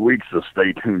next few weeks, so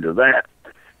stay tuned to that.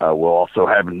 We'll also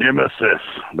have Nemesis,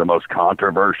 the most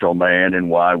controversial man in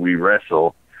Why We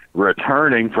Wrestle,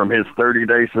 returning from his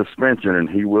 30-day suspension, and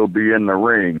he will be in the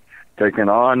ring taking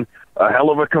on a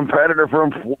hell of a competitor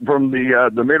from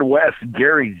the Midwest.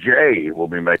 Gary J will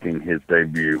be making his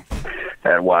debut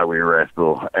at Why We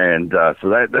Wrestle, and so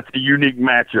that's a unique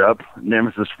matchup.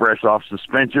 Nemesis fresh off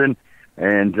suspension,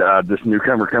 and this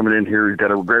newcomer coming in here, he's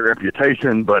got a great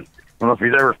reputation, but I don't know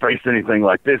if he's ever faced anything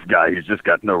like this guy. He's just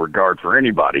got no regard for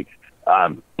anybody.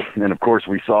 And, of course,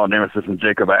 we saw Nemesis and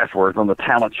Jacob Ashworth on the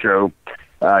talent show.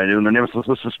 When the Nemesis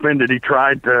was suspended, he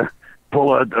tried to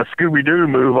pull a Scooby-Doo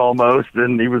move almost,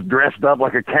 and he was dressed up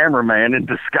like a cameraman in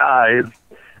disguise,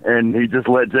 and he just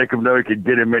let Jacob know he could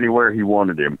get him anywhere he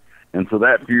wanted him. And so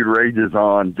that feud rages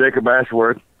on. Jacob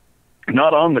Ashworth,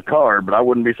 not on the card, but I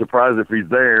wouldn't be surprised if he's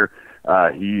there.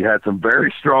 He had some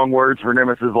very strong words for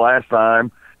Nemesis last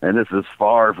time, and this is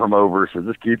far from over, so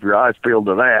just keep your eyes peeled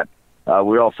to that.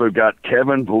 We also got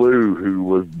Kevin Blue, who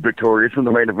was victorious in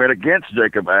the main event against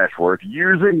Jacob Ashworth,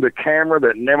 using the camera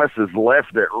that Nemesis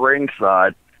left at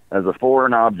ringside as a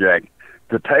foreign object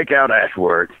to take out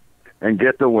Ashworth and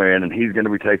get the win, and he's going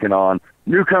to be taking on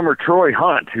newcomer Troy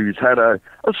Hunt, who's had a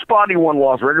spotty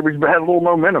one-loss record, but he's had a little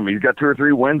momentum. He's got 2 or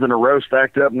 3 wins in a row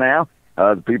stacked up now.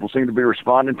 The people seem to be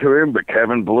responding to him, but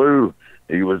Kevin Blue,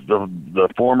 he was the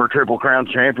former Triple Crown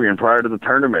champion prior to the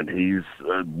tournament. He's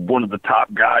one of the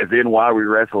top guys in Why We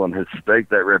Wrestle and has staked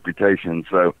that reputation.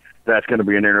 So that's going to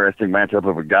be an interesting matchup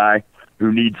of a guy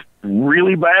who needs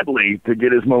really badly to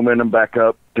get his momentum back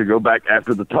up to go back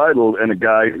after the title, and a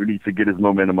guy who needs to get his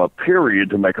momentum up,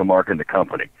 period, to make a mark in the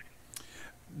company.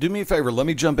 Do me a favor, let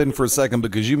me jump in for a second,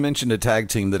 because you mentioned a tag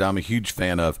team that I'm a huge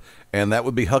fan of, and that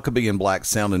would be Huckabee and Black,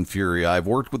 Sound and Fury. I've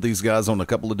worked with these guys on a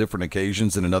couple of different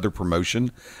occasions in another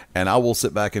promotion, and I will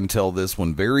sit back and tell this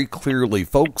one very clearly.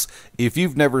 Folks, if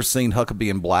you've never seen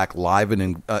Huckabee and Black live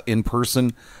and in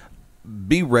person,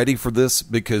 be ready for this,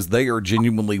 because they are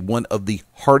genuinely one of the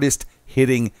hardest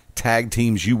hitting tag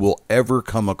teams you will ever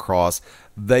come across.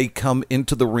 They come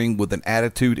into the ring with an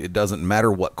attitude. It doesn't matter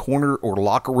what corner or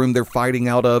locker room they're fighting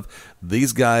out of.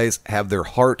 These guys have their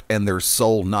heart and their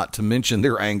soul, not to mention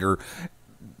their anger,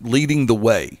 leading the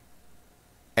way.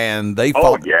 And they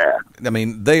I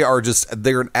mean,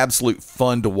 they're an absolute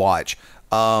fun to watch.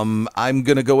 I'm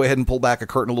going to go ahead and pull back a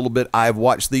curtain a little bit. I've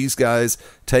watched these guys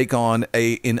take on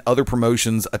in other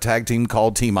promotions, a tag team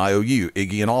called Team IOU,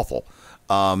 Iggy and Awful.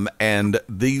 And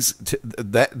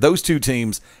those two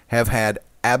teams have had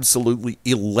absolutely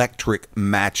electric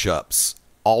matchups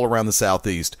all around the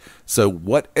Southeast. So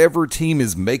whatever team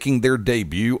is making their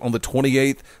debut on the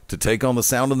 28th to take on the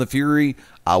Sound and the Fury,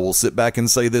 I will sit back and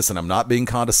say this, and I'm not being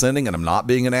condescending, and I'm not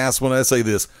being an ass when I say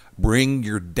this: bring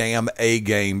your damn A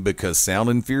game, because Sound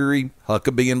and Fury,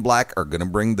 Huckabee and Black are going to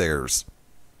bring theirs.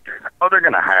 Oh, they're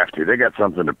going to have to. They got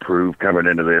something to prove coming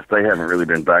into this. They haven't really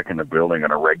been back in the building on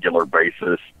a regular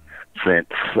basis since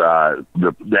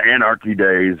the Anarchy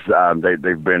days.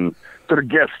 They've been sort of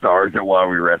guest stars at While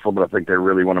We Wrestle, but I think they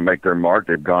really want to make their mark.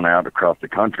 They've gone out across the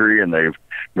country and they've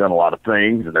done a lot of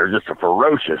things, and they're just a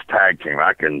ferocious tag team.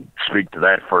 I can speak to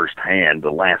that firsthand.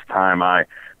 The last time I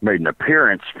made an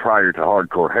appearance prior to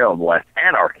Hardcore Hell, the last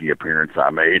Anarchy appearance I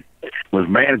made, was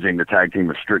managing the tag team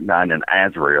of Strychnine and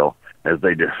Azrael as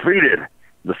they defeated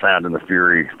the Sound and the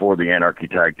Fury for the Anarchy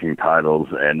tag team titles,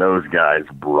 and those guys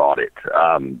brought it.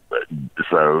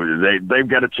 So they've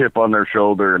got a chip on their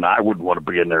shoulder, and I wouldn't want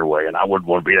to be in their way, and I wouldn't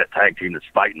want to be that tag team that's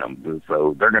fighting them.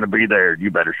 So they're going to be there. You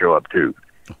better show up too.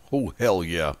 Oh, hell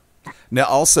yeah. Now,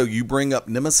 also, you bring up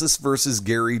Nemesis versus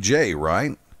Gary J,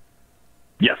 right?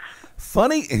 Yes.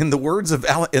 Funny, in the words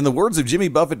of Jimmy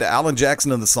Buffett to Alan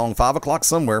Jackson in the song 5 O'Clock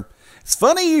Somewhere. It's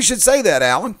funny you should say that,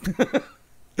 Alan.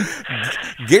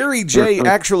 Gary J,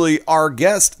 actually our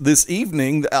guest this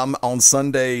evening on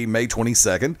Sunday, May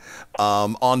 22nd,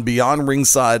 on Beyond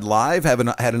Ringside Live, had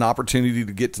an opportunity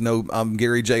to get to know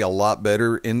Gary J a lot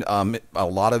better in a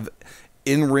lot of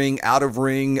in-ring,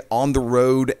 out-of-ring, on the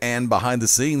road, and behind the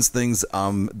scenes things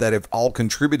that have all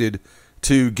contributed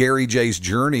to Gary J's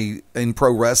journey in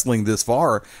pro wrestling this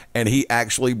far, and he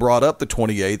actually brought up the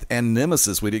 28th and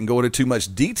Nemesis. We didn't go into too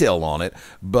much detail on it,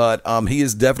 but he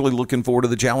is definitely looking forward to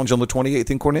the challenge on the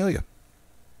 28th in Cornelia.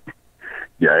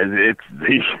 Yeah,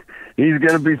 he's going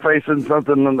to be facing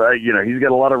something, he's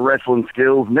got a lot of wrestling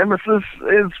skills. Nemesis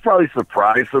is probably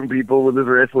surprised some people with his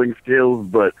wrestling skills,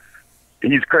 but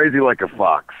he's crazy like a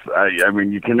fox. I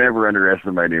mean, you can never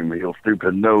underestimate him. He'll stoop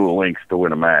to no lengths to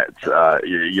win a match.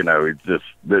 It's just,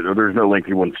 there's no length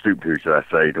he wouldn't stoop to, should I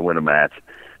say, to win a match.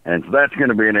 And so that's going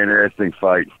to be an interesting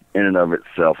fight in and of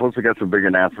itself. Plus, we got some big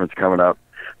announcements coming up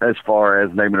as far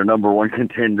as naming a number one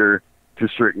contender to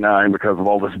Strychnine because of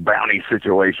all this bounty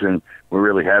situation. We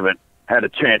really haven't had a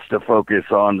chance to focus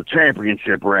on the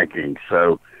championship rankings.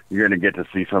 So you're going to get to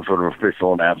see some sort of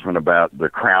official announcement about the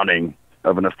crowning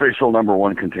of an official number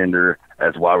one contender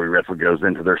as While We Wrestle goes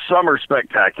into their Summer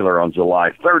Spectacular on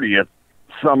July 30th,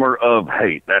 Summer of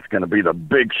Hate. That's going to be the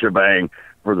big shebang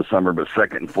for the summer, but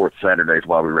second and fourth Saturdays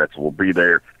While We Wrestle will be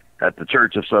there at the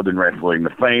Church of Southern Wrestling, the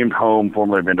famed home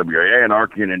formerly of NWA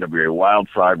Anarchy and NWA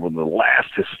Wildside, one of the last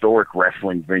historic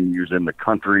wrestling venues in the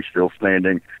country still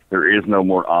standing. There is no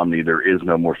more Omni, there is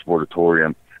no more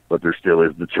Sportatorium, but there still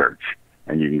is the church,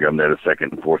 and you can come there the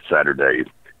second and fourth Saturdays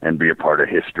and be a part of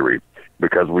history.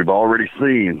 Because we've already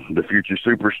seen the future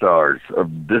superstars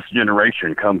of this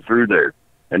generation come through there,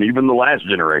 and even the last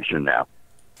generation now.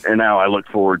 And now I look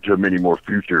forward to many more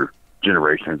future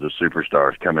generations of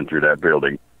superstars coming through that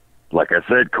building. Like I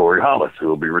said, Corey Hollis, who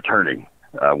will be returning,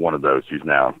 one of those who's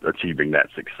now achieving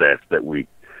that success that we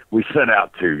set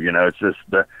out to. It's just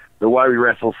the Why We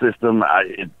Wrestle system.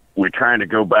 We're trying to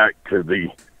go back to the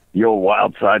old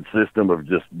wild side system of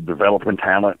just developing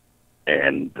talent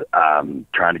and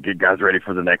trying to get guys ready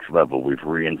for the next level. We've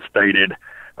reinstated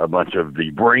a bunch of the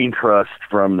brain trust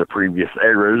from the previous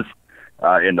eras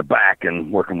in the back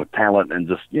and working with talent and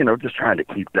just trying to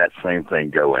keep that same thing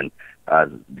going.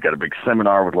 Got a big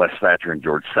seminar with Les Thatcher and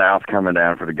George South coming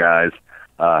down for the guys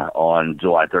on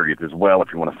July 30th as well.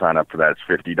 If you want to sign up for that, it's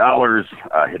 $50.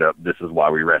 Hit up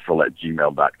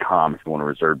thisiswhywewrestle@gmail.com if you want to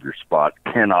reserve your spot.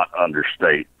 Cannot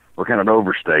overstate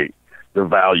the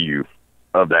value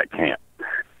of that camp.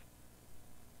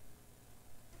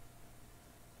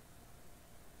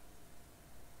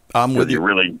 I'm with you.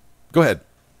 Really, go ahead.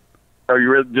 Are you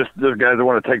really just those guys that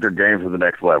want to take their game to the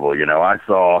next level? I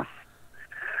saw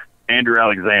Andrew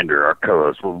Alexander, our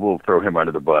co-host. We'll throw him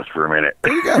under the bus for a minute.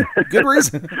 There you go. Good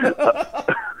reason.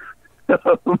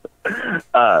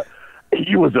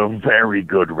 He was a very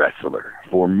good wrestler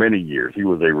for many years. He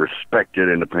was a respected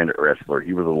independent wrestler.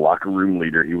 He was a locker room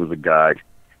leader. He was a guy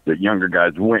that younger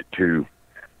guys went to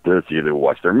either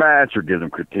watch their match or give them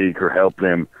critique or help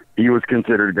them. He was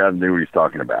considered a guy that knew what he was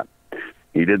talking about.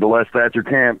 He did the Les Thatcher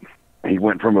camp. He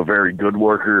went from a very good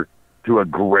worker to a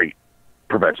great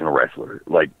professional wrestler.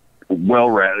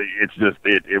 It's just,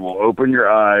 it will open your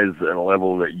eyes at a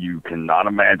level that you cannot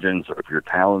imagine. So if you're a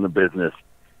talent in the business,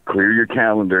 clear your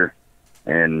calendar,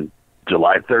 and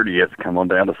July 30th, come on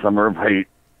down to Summer of Hate,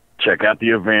 check out the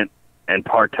event, and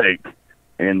partake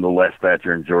in the Les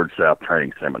Thatcher and George South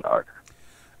training seminar.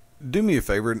 Do me a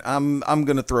favor, and I'm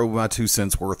going to throw my 2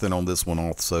 cents worth in on this one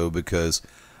also, because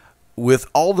with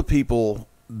all the people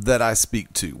that I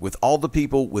speak to, with all the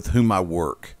people with whom I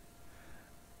work,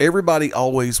 everybody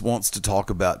always wants to talk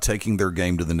about taking their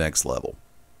game to the next level.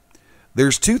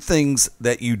 There's 2 things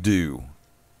that you do,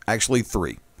 actually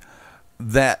 3,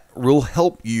 that will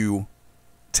help you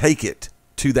take it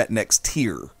to that next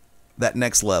tier, that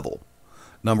next level.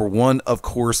 Number 1, of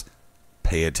course,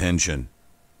 pay attention.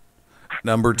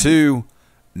 Number 2,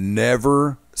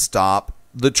 never stop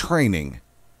the training.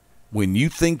 When you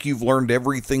think you've learned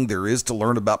everything there is to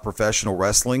learn about professional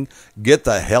wrestling, get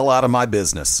the hell out of my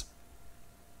business.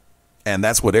 And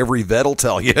that's what every vet will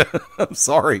tell you. I'm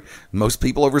sorry. Most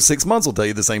people over 6 months will tell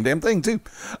you the same damn thing, too.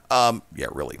 Yeah,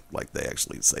 really. Like, they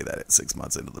actually say that at 6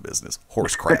 months into the business.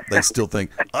 Horse crap. They still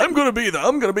think, I'm going to be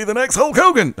the next Hulk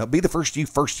Hogan. Now, be the first, you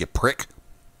prick.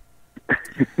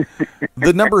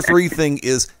 The number 3 thing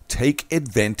is take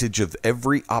advantage of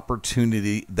every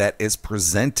opportunity that is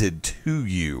presented to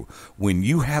you. When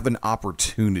you have an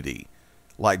opportunity,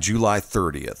 like July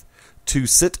 30th, to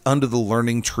sit under the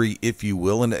learning tree, if you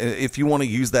will, and if you want to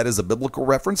use that as a biblical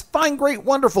reference, fine, great,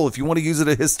 wonderful. If you want to use it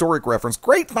as a historic reference,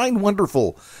 great, fine,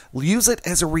 wonderful. Use it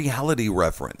as a reality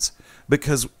reference,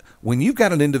 because when you've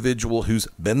got an individual who's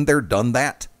been there, done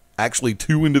that, actually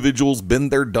 2 individuals been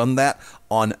there, done that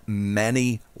on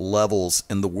many levels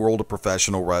in the world of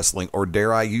professional wrestling, or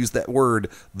dare I use that word,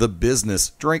 the business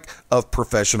drink of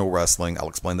professional wrestling. I'll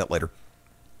explain that later.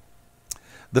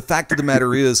 The fact of the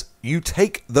matter is, you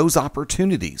take those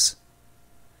opportunities.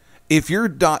 If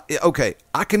you're okay,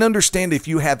 I can understand if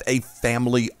you have a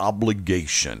family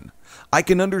obligation. I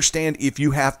can understand if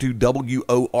you have to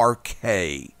WORK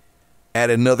at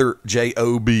another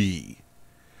JOB.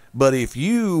 But if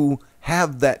you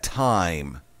have that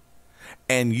time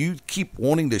and you keep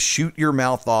wanting to shoot your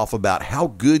mouth off about how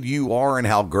good you are and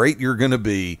how great you're going to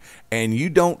be, and you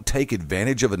don't take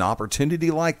advantage of an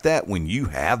opportunity like that when you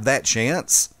have that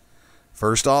chance,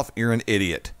 first off, you're an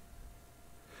idiot.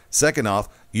 Second off,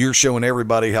 you're showing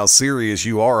everybody how serious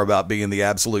you are about being the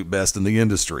absolute best in the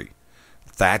industry.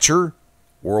 Thatcher,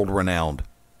 world-renowned.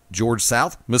 George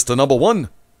South, Mr. Number 1,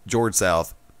 George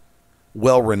South,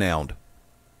 well-renowned.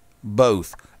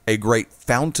 Both a great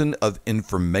fountain of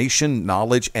information,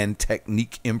 knowledge, and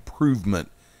technique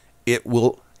improvement. It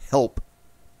will help,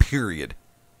 period.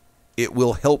 It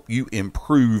will help you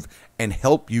improve and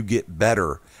help you get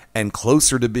better and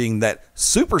closer to being that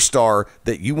superstar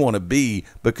that you want to be,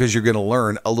 because you're going to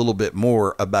learn a little bit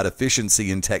more about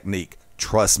efficiency and technique.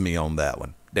 Trust me on that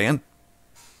one. Dan?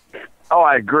 Oh,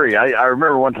 I agree. I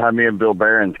remember one time me and Bill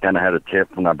Barons kind of had a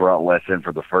tip when I brought Les in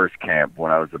for the first camp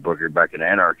when I was a booker back in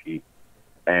Anarchy.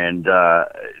 And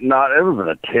it wasn't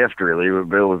a tiff really.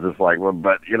 Bill was just like, well,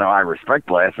 but, I respect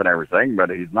Les and everything, but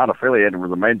he's not affiliated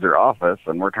with a major office,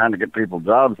 and we're trying to get people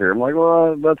jobs here. I'm like,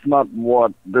 well, that's not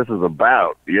what this is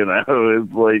about.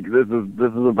 It's like, this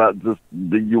is about just,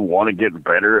 do you want to get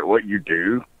better at what you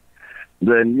do?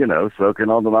 Then, soak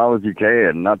in all the knowledge you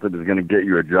can. Not that it's going to get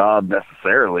you a job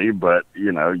necessarily, but,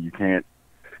 you can't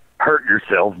hurt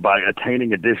yourself by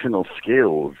attaining additional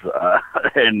skills.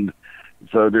 And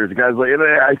so there's guys like, and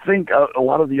I think a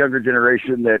lot of the younger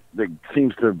generation that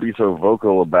seems to be so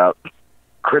vocal about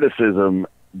criticism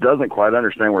doesn't quite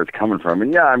understand where it's coming from.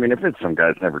 And yeah, if it's some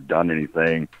guy's never done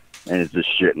anything and is just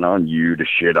shitting on you to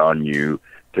shit on you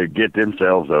to get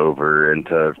themselves over and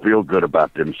to feel good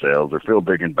about themselves or feel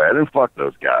big and bad, and fuck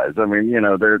those guys.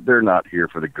 They're not here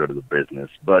for the good of the business.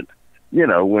 But,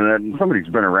 when somebody's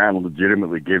been around and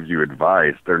legitimately gives you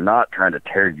advice, they're not trying to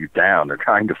tear you down. They're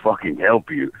trying to fucking help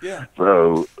you. Yeah.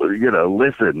 So,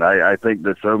 listen, I think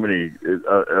that so many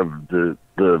of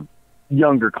the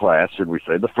younger class, should we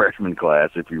say, the freshman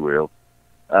class, if you will,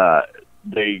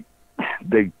 they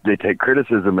take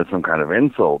criticism as some kind of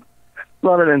insult. It's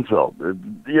not an insult.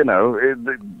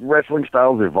 Wrestling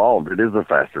styles evolved. It is a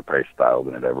faster-paced style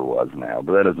than it ever was now,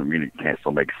 but that doesn't mean it can't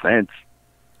still make sense.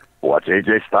 Watch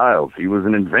AJ Styles. He was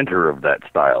an inventor of that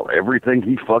style. Everything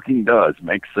he fucking does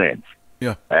makes sense.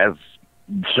 Yeah. As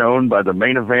shown by the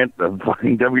main event of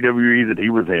fucking WWE that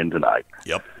he was in tonight.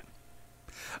 Yep.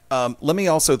 Let me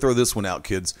also throw this one out,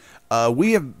 kids.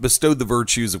 We have bestowed the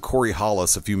virtues of Corey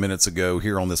Hollis a few minutes ago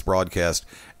here on this broadcast,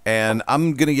 and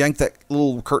I'm going to yank that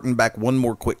little curtain back one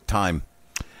more quick time.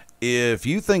 If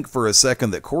you think for a second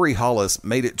that Corey Hollis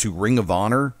made it to Ring of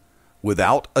Honor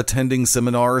without attending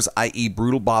seminars, i.e.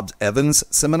 Brutal Bob Evans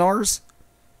seminars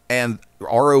and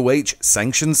ROH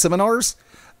sanctioned seminars,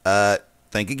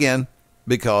 think again,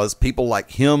 because people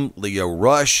like him, Leo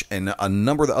Rush, and a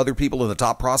number of the other people in the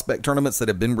top prospect tournaments that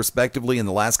have been respectively in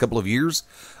the last couple of years,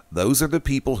 those are the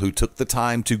people who took the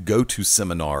time to go to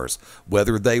seminars,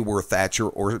 whether they were Thatcher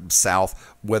or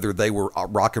South, whether they were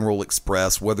Rock and Roll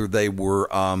Express, whether they were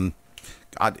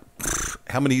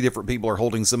how many different people are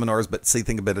holding seminars, but see,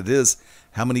 think about it is,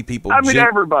 how many people... I mean,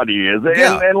 everybody is.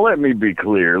 And let me be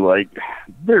clear, like,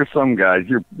 there's some guys,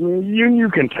 you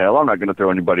can tell, I'm not going to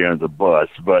throw anybody under the bus,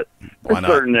 but there's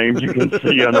certain names you can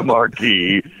see on a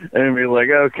marquee and be like,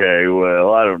 okay,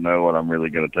 well, I don't know what I'm really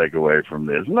going to take away from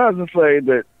this. Not to say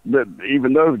that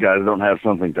even those guys don't have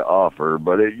something to offer,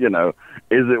 but,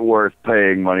 is it worth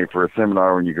paying money for a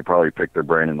seminar when you could probably pick their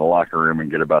brain in the locker room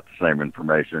and get about the same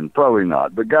information? Probably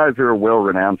not. But guys who are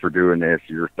well-renowned for doing this,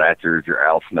 your Thatchers, your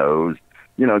Al Snows,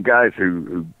 guys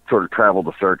who sort of travel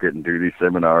the circuit and do these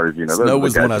seminars, Snow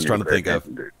was the one I was trying to think of.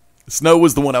 Snow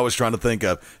was the one I was trying to think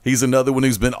of. He's another one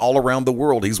who's been all around the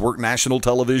world. He's worked national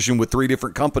television with 3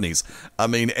 different companies. I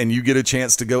mean, and you get a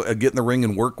chance to go get in the ring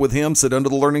and work with him, sit under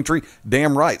the learning tree.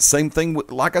 Damn right. Same thing.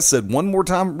 Like I said, one more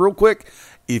time real quick.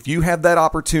 If you have that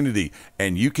opportunity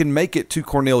and you can make it to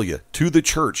Cornelia, to the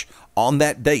church on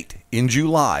that date in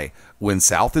July, when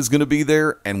South is going to be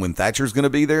there and when Thatcher's going to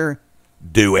be there,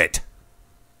 do it.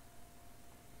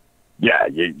 Yeah,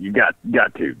 you got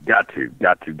to.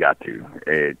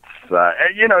 It's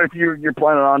if you're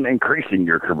planning on increasing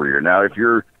your career. Now, if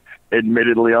you're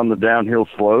admittedly on the downhill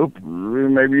slope,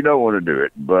 maybe you don't want to do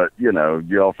it. But you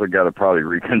also got to probably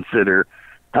reconsider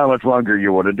how much longer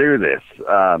you want to do this.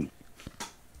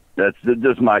 That's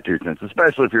just my 2 cents,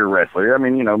 especially if you're a wrestler. I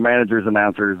mean, managers,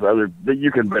 announcers, you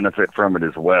can benefit from it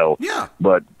as well. Yeah.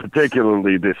 But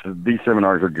particularly these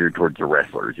seminars are geared towards the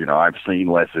wrestlers. I've seen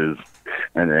Les's,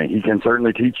 and he can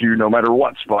certainly teach you no matter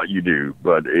what spot you do.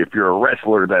 But if you're a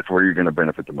wrestler, that's where you're going to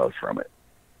benefit the most from it.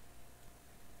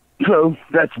 So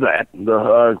that's that.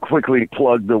 Quickly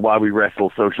plug the Why We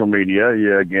Wrestle social media.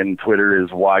 Yeah, again, Twitter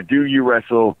is Why Do You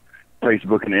Wrestle.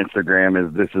 Facebook and Instagram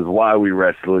is This Is Why We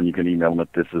Wrestle, and you can email them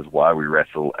at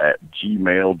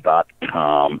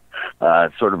thisiswhywewrestle@gmail.com.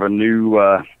 Sort of a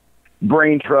new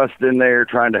brain trust in there,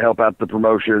 trying to help out the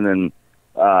promotion and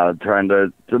trying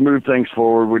to move things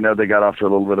forward. We know they got off to a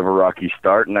little bit of a rocky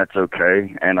start, and that's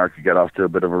okay. Anarchy got off to a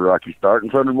bit of a rocky start,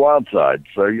 and so did Wildside.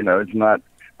 So, it's not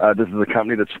this is a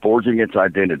company that's forging its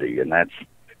identity, and that's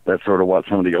sort of what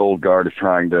some of the old guard is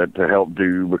trying to help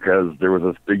do, because there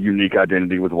was a unique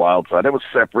identity with Wildside. It was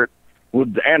separate.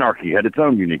 With Anarchy had its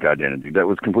own unique identity that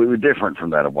was completely different from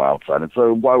that of Wildside. And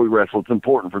so Why We Wrestle, it's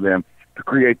important for them to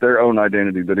create their own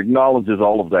identity that acknowledges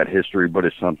all of that history, but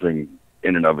is something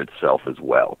in and of itself as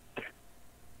well.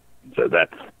 So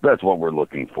that's what we're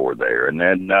looking for there. And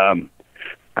then I'm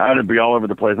going to be all over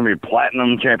the place. I'm going to be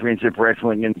Platinum Championship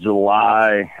Wrestling in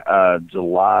July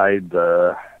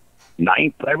the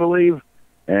 9th, I believe,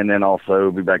 and then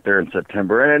also be back there in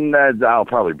September, and I'll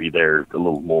probably be there a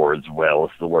little more as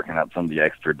well. Still working out some of the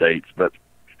extra dates, but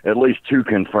at least 2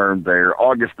 confirmed there.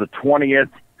 August the 20th,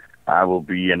 I will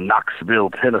be in Knoxville,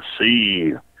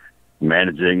 Tennessee,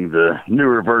 managing the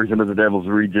newer version of the Devil's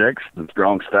Rejects, the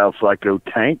Strong Style Psycho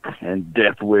Tank and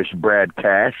Death Wish Brad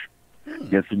Cash,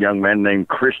 against a young man named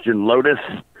Christian Lotus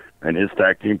and his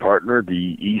tag team partner,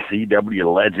 the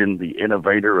ECW legend, the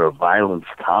innovator of violence,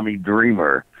 Tommy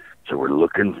Dreamer. So we're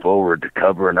looking forward to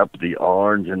covering up the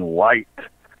orange and white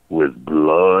with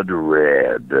blood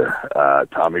red.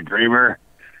 Tommy Dreamer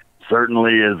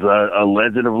certainly is a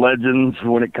legend of legends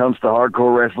when it comes to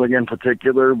hardcore wrestling in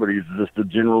particular, but he's just a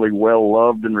generally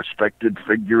well-loved and respected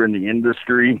figure in the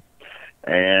industry.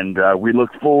 And we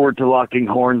look forward to locking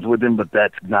horns with him, but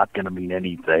that's not going to mean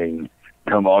anything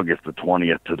come August the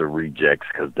 20th to the Rejects,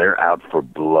 because they're out for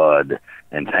blood,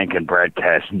 and Tank and Brad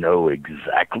Cash know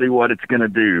exactly what it's going to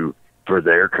do for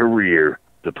their career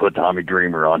to put Tommy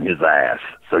Dreamer on his ass.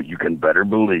 So you can better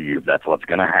believe that's what's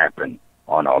going to happen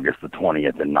on August the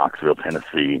 20th in Knoxville,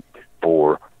 Tennessee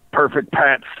for Perfect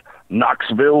Pat's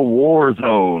Knoxville War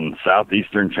Zone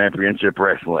Southeastern Championship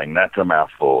Wrestling. That's a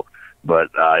mouthful, but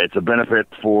it's a benefit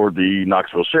for the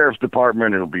Knoxville Sheriff's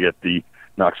Department. It'll be at the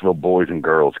Knoxville Boys and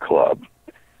Girls Club.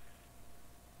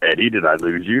 Eddie, did I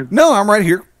lose you? No, I'm right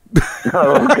here.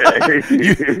 Oh, okay.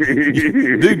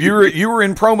 Dude, you were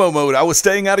in promo mode. I was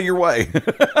staying out of your way.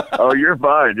 Oh, you're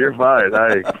fine.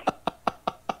 I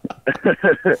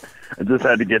just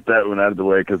had to get that one out of the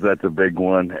way because that's a big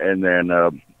one. And then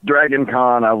Dragon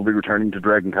Con, I will be returning to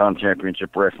Dragon Con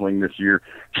Championship Wrestling this year.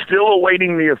 Still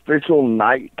awaiting the official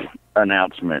night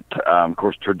announcement. Of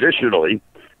course, traditionally,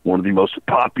 one of the most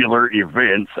popular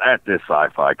events at this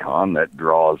sci-fi con that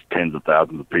draws tens of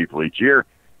thousands of people each year.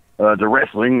 The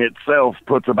wrestling itself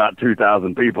puts about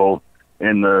 2,000 people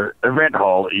in the event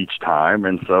hall each time,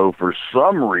 and so for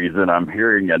some reason I'm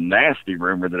hearing a nasty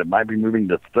rumor that it might be moving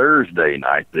to Thursday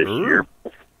night this year,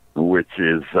 which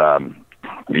is,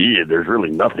 there's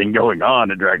really nothing going on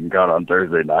at Dragon Con on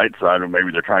Thursday night, so I don't know,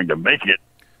 maybe they're trying to make it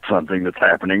something that's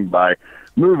happening by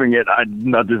moving it.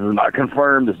 This is not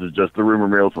confirmed. This is just the rumor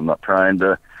mill, so I'm not trying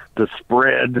to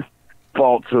spread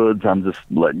falsehoods. I'm just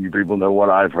letting you people know what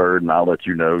I've heard, and I'll let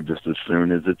you know just as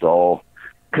soon as it's all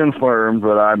confirmed.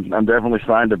 But I'm definitely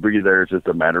signed to be there. It's just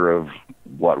a matter of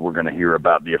what we're going to hear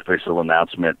about the official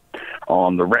announcement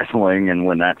on the wrestling and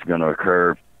when that's going to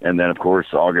occur. And then, of course,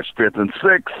 August 5th and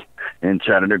 6th in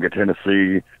Chattanooga,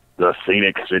 Tennessee, the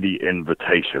Scenic CIty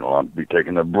Invitational. I'll be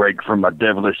taking a break from my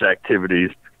devilish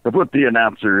activities to put the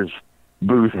announcer's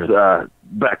booth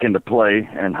back into play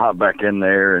and hop back in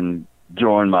there and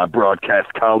join my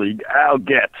broadcast colleague Al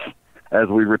Getz as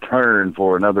we return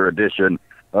for another edition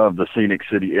of the Scenic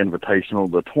CIty Invitational.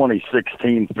 The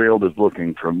 2016 field is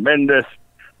looking tremendous.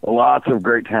 Lots of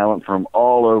great talent from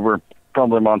all over.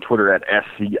 Follow them on Twitter at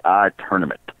SCI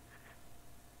Tournament.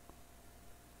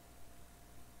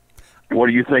 What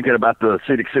are you thinking about the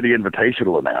Scenic CIty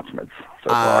Invitational announcements so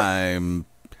far? I'm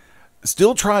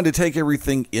still trying to take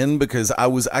everything in because I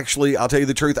was actually, I'll tell you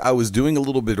the truth, I was doing a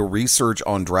little bit of research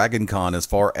on Dragon Con as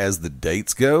far as the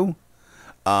dates go.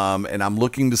 And I'm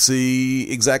looking to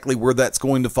see exactly where that's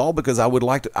going to fall because I would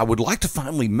like to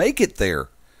finally make it there.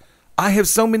 I have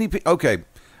so many okay,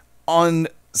 on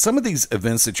some of these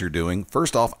events that you're doing.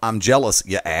 First off, I'm jealous,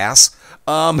 you ass.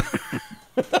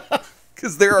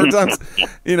 Because there are times,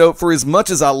 for as much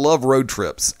as I love road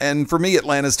trips, and for me,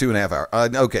 Atlanta's 2.5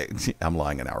 hours. Okay, I'm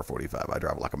lying, an hour 45. I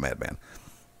drive like a madman.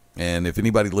 And if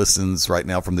anybody listens right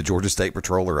now from the Georgia State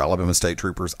Patrol or Alabama State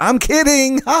Troopers, I'm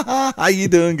kidding. How you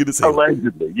doing? Good to see you.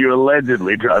 Allegedly. You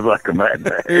allegedly drive like a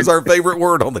madman. Here's our favorite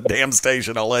word on the damn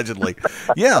station, allegedly.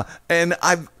 Yeah, and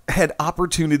I've had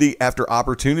opportunity after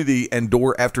opportunity and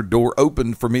door after door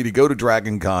opened for me to go to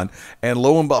Dragon Con. And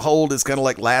lo and behold, it's kind of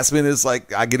like last minute. It's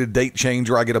like I get a date change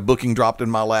or I get a booking dropped in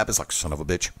my lap. It's like, son of a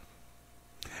bitch.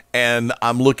 And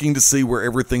I'm looking to see where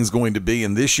everything's going to be.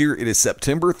 And this year, it is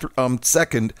September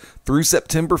 2nd through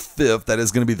September 5th. That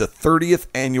is going to be the 30th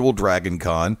annual Dragon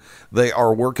Con. They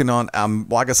are working on,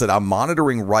 like I said, I'm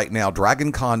monitoring right now.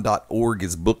 DragonCon.org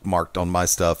is bookmarked on my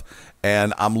stuff.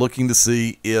 And I'm looking to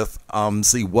see if,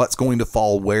 see what's going to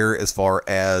fall where as far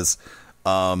as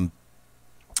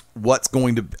what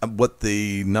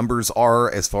the numbers are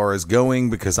as far as going.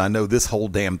 Because I know this whole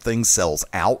damn thing sells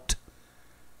out.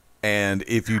 And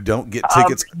if you don't get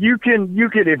tickets, you can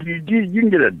get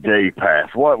a day pass.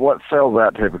 What sells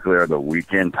out typically are the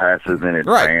weekend passes in advance,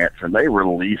 right. And they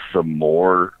release some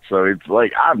more. So it's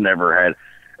like I've never had.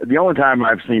 The only time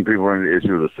I've seen people run into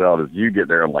issue with the sell is you get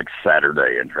there on like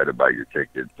Saturday and try to buy your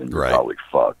tickets, and you're probably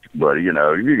fucked. But you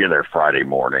get there Friday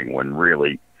morning when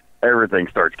really everything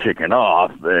starts kicking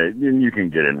off, you can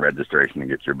get in registration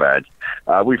and get your badge.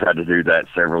 We've had to do that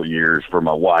several years for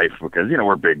my wife because,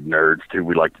 we're big nerds, too.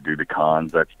 We like to do the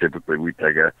cons. That's typically we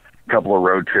take a couple of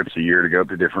road trips a year to go up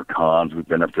to different cons. We've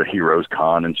been up to Heroes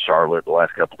Con in Charlotte the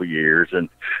last couple of years and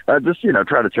just,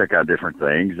 try to check out different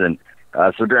things. And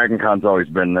so Dragon Con's always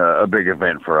been a big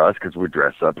event for us because we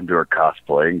dress up and do our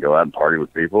cosplay and go out and party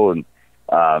with people. And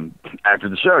after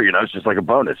the show, it's just like a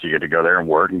bonus. You get to go there and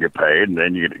work and get paid, and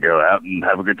then you get to go out and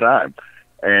have a good time.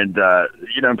 And,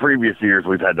 in previous years,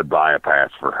 we've had to buy a pass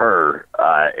for her.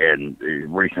 And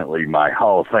recently, my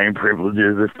Hall of Fame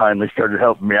privileges have finally started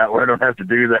helping me out where I don't have to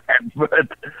do that.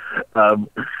 But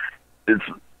as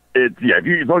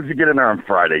long as you get in there on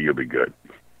Friday, you'll be good.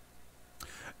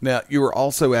 Now, you were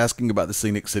also asking about the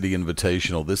Scenic CIty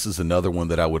Invitational. This is another one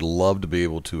that I would love to be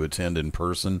able to attend in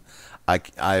person.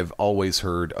 I've always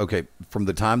heard, okay, from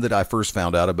the time that I first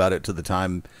found out about it to the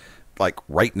time, like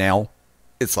right now,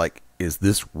 it's like, is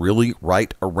this really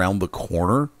right around the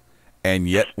corner? And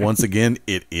yet, once again,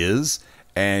 it is.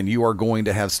 And you are going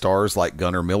to have stars like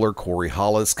Gunnar Miller, Corey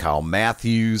Hollis, Kyle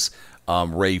Matthews,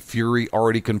 Ray Fury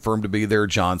already confirmed to be there.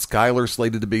 John Schuyler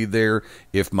slated to be there.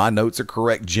 If my notes are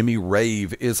correct, Jimmy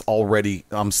Rave is already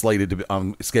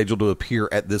scheduled to appear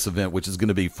at this event, which is going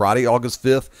to be Friday, August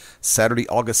 5th, Saturday,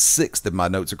 August 6th, if my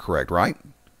notes are correct, right?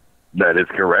 That is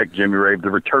correct. Jimmy Rave, the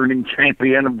returning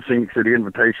champion of the Scenic CIty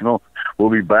Invitational, will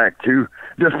be back to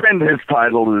defend his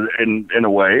title in a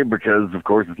way because, of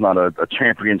course, it's not a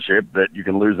championship that you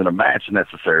can lose in a match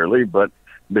necessarily, but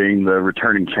being the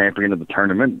returning champion of the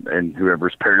tournament, and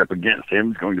whoever's paired up against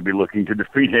him is going to be looking to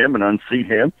defeat him and unseat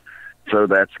him. So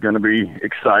that's going to be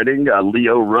exciting.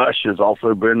 Leo Rush has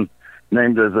also been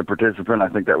named as a participant. I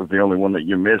think that was the only one that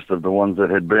you missed of the ones that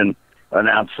had been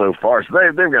announced so far. So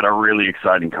they've got a really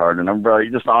exciting card, and I'm really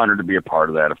just honored to be a part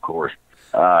of that, of course.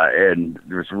 And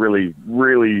just really,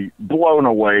 really blown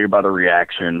away by the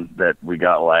reaction that we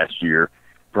got last year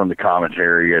from the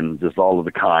commentary and just all of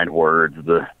the kind words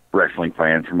the wrestling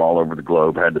fans from all over the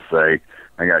globe had to say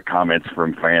I got comments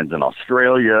from fans in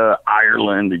Australia,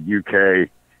 Ireland, the UK.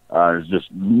 It was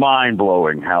just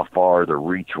mind-blowing how far the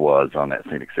reach was on that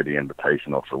Scenic CIty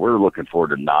Invitational. So we're looking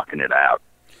forward to knocking it out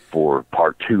for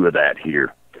part 2 of that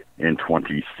here in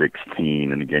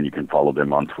 2016. And again, you can follow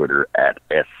them on Twitter at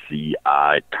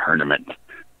SCI Tournament.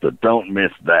 So don't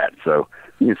miss that. So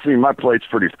you can see my plate's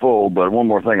pretty full, but one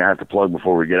more thing I have to plug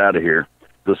before we get out of here.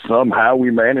 The Somehow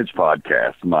We Manage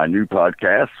podcast, my new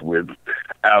podcast with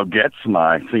Al Getz,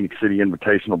 my Scenic CIty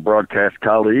Invitational broadcast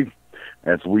colleague,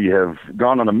 as we have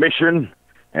gone on a mission.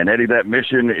 And Eddie, that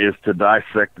mission is to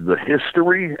dissect the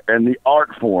history and the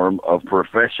art form of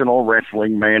professional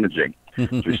wrestling managing.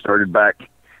 So we started back,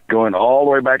 going all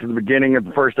the way back to the beginning of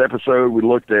the first episode. We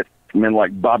looked at men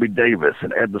like Bobby Davis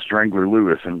and Ed the Strangler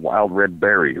Lewis and Wild Red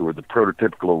Berry, who were the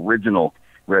prototypical original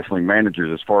wrestling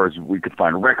managers. As far as we could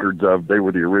find records of, they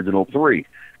were the original 3.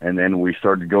 And then we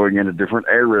started going into different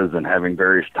eras and having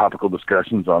various topical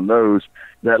discussions on those.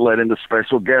 That led into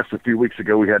special guests. A few weeks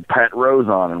ago, we had Pat Rose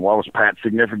on. And what was Pat's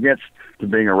significance to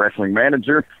being a wrestling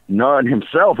manager? None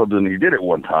himself, other than he did it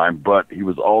one time, but he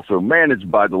was also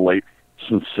managed by the late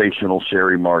sensational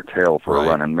Sherry Martel for a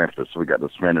run in Memphis. So we got to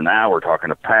spend an hour talking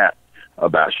to Pat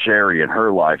about Sherry and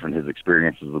her life and his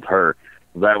experiences with her.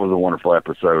 That was a wonderful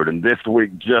episode. And this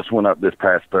week just went up this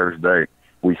past Thursday.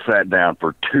 We sat down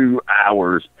for 2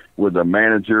 hours with the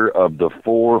manager of the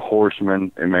Four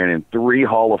Horsemen, a man in 3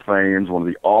 Hall of Fames, one of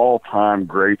the all-time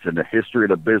greats in the history of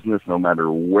the business, no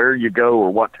matter where you go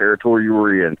or what territory you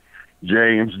were in.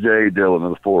 James J. Dillon of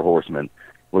the Four Horsemen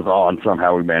was on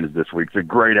Somehow We Managed this week. It's a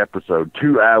great episode,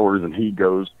 2 hours, and he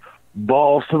goes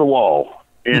balls to the wall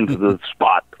into the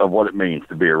spot of what it means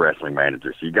to be a wrestling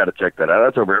manager. So you got to check that out.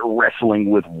 That's over at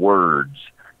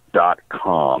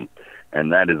wrestlingwithwords.com.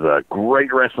 And that is a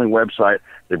great wrestling website.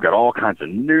 They've got all kinds of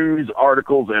news,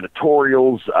 articles,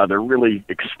 editorials. They're really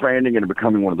expanding and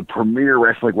becoming one of the premier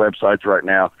wrestling websites right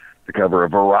now to cover a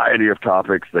variety of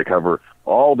topics. They cover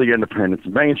all the independents,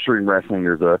 mainstream wrestling.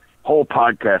 There's a whole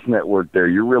podcast network there.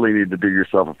 You really need to do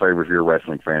yourself a favor if you're a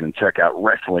wrestling fan and check out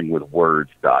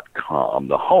wrestlingwithwords.com,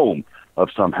 the home of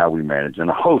Somehow We Manage, and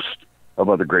a host of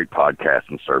other great podcasts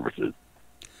and services.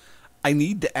 I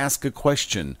need to ask a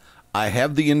question. I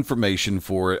have the information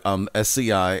for it,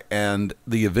 SCI, and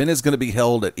the event is going to be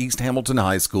held at East Hamilton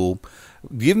High School.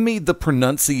 Give me the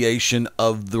pronunciation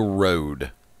of the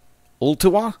road.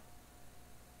 Ultawa?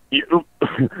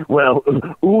 Well,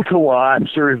 Ultawa, I'm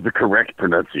sure, is the correct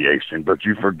pronunciation, but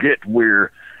you forget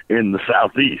we're in the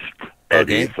southeast,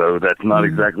 Eddie, okay. So that's not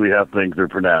exactly how things are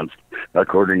pronounced,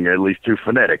 according at least to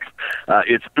phonetics.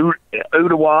 It's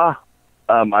Utawa,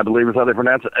 I believe is how they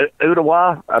pronounce it.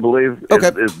 Utawa, I believe,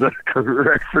 is the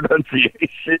correct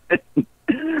pronunciation.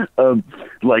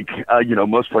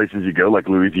 Most places you go, like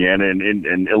Louisiana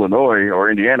and Illinois, or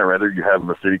Indiana, rather, you have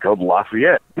a city called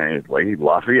Lafayette. And it's like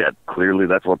Lafayette. Clearly,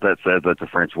 that's what that says. That's a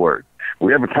French word.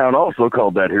 We have a town also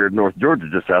called that here in North Georgia,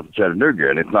 just south of Chattanooga,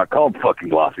 and it's not called fucking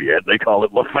Lafayette. They call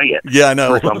it Lafayette. Yeah, I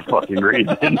know. For some fucking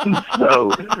reason.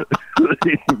 So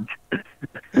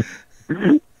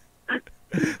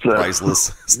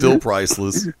priceless. Still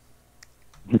priceless.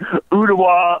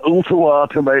 Ultawa,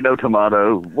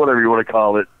 tomato, whatever you want to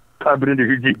call it. Type it into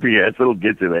your GPS; it'll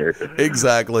get you there.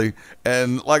 Exactly,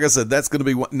 and like I said, that's going to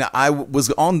be one. Now, I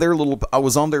was on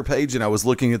their page, and I was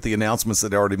looking at the announcements that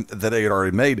they had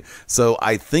already made. So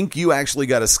I think you actually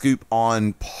got a scoop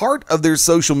on part of their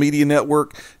social media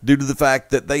network due to the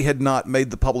fact that they had not made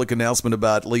the public announcement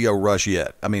about Leo Rush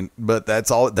yet. I mean, but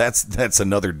that's all. That's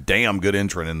another damn good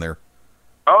entrant in there.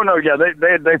 Oh no, yeah,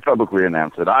 they publicly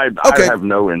announced it. I have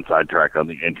no inside track on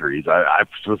the entries. I've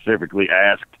specifically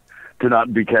asked to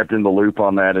not be kept in the loop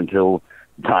on that until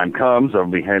time comes. I'll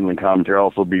be handling commentary,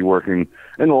 also be working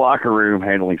in the locker room,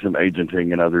 handling some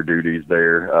agenting and other duties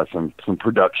there, some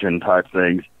production type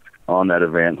things on that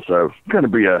event. So it's going to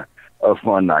be a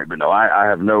fun night. But no, I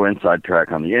have no inside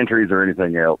track on the entries or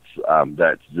anything else.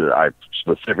 I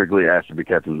specifically asked to be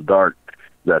kept in the dark.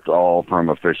 That's all from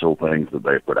official things that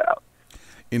they put out.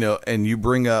 You know, and you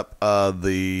bring up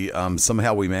the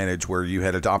Somehow We Manage, where you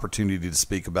had an opportunity to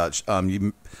speak about,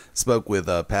 you spoke with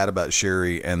Pat about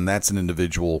Sherry, and that's an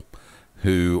individual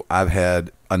who I've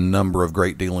had a number of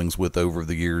great dealings with over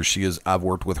the years. I've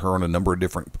worked with her on a number of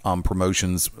different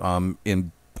promotions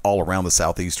in all around the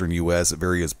southeastern U.S. at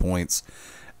various points,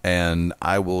 and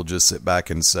I will just sit back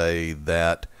and say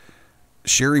that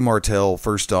Sherry Martel,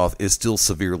 first off, is still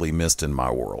severely missed in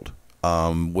my world.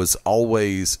 Was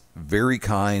always very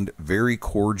kind, very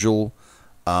cordial.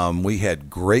 We had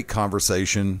great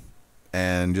conversation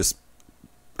and just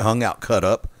hung out, cut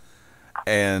up.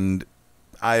 And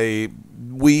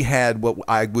we had what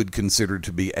I would consider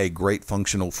to be a great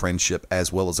functional friendship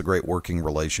as well as a great working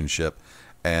relationship.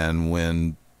 And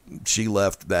when she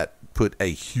left, that put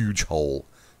a huge hole.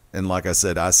 And like I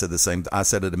said the same. I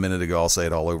said it a minute ago. I'll say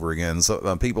it all over again.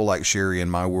 So people like Sherry in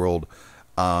my world,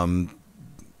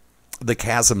 the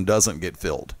chasm doesn't get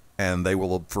filled, and they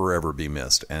will forever be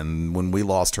missed. And when we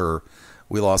lost her,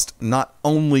 we lost not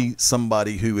only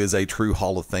somebody who is a true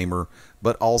Hall of Famer,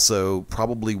 but also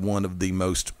probably one of the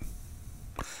most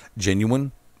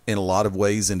genuine, in a lot of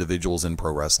ways, individuals in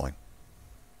pro wrestling.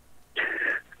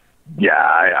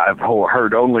 Yeah, I've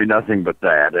heard only nothing but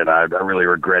that, and I really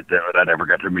regret that I never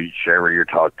got to meet Sherry or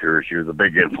talk to her. She was a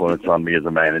big influence on me as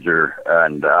a manager,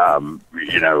 and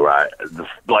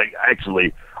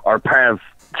actually, our paths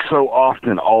so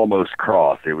often almost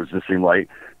crossed. It just seemed like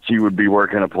she would be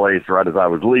working a place right as I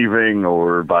was leaving,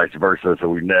 or vice versa. So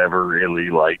we never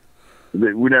really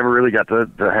got to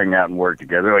hang out and work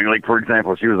together. Like for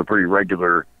example, she was a pretty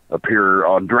regular appearer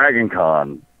on Dragon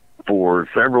Con for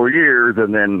several years,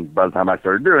 and then by the time I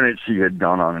started doing it, she had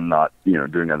gone on and not,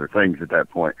 doing other things at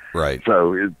that point. Right.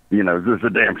 So, it's just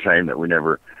a damn shame that we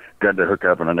never got to hook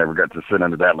up, and I never got to sit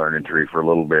under that learning tree for a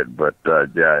little bit. But,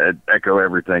 echo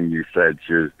everything you said.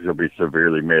 She'll be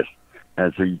severely missed.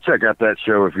 And so you check out that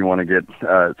show if you want to get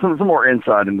some more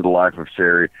insight into the life of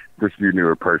Sherry. Of course, if you knew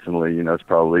her personally, it's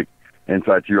probably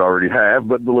insights you already have,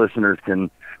 but the listeners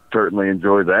can certainly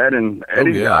enjoy that. And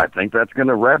Eddie, I think that's going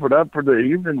to wrap it up for the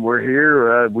evening. We're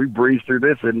here. We breezed through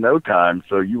this in no time,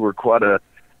 so you were quite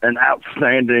an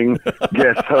outstanding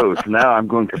guest host. Now I'm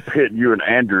going to pit you and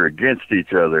Andrew against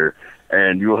each other,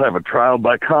 and you'll have a trial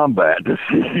by combat to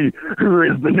see who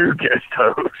is the new guest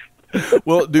host.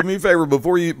 Well, do me a favor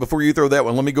before you throw that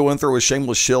one. Let me go and throw a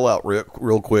shameless shill out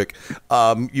real quick.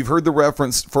 You've heard the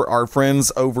reference for our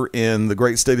friends over in the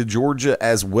great state of Georgia,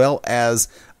 as well as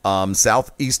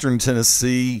southeastern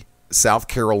Tennessee, South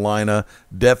Carolina.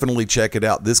 Definitely check it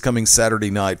out this coming Saturday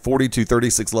night,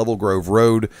 4236 Level Grove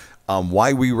Road.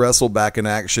 Why We Wrestle back in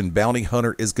action. Bounty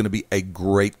Hunter is going to be a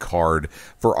great card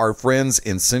for our friends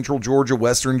in central Georgia,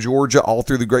 western Georgia, all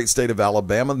through the great state of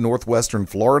Alabama, northwestern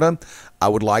Florida. I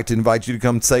would like to invite you to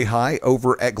come say hi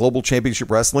over at Global Championship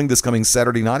Wrestling this coming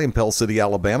Saturday night in Pell City,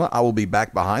 Alabama. I will be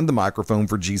back behind the microphone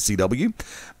for GCW.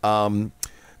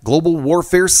 Global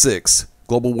Warfare 6.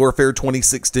 Global Warfare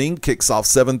 2016 kicks off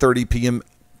 7:30 p.m.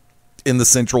 in the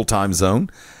Central Time Zone.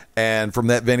 And from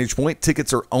that vantage point,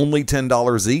 tickets are only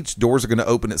 $10 each. Doors are going to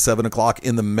open at 7 o'clock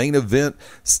in the main event,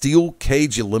 Steel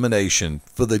Cage Elimination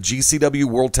for the GCW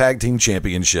World Tag Team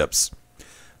Championships.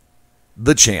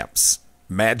 The champs,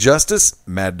 Matt Justice,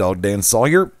 Mad Dog Dan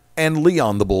Sawyer, and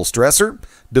Leon the Bull Stresser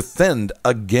defend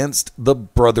against the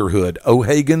Brotherhood.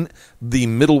 O'Hagan, the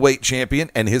middleweight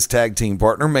champion, and his tag team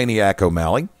partner, Maniac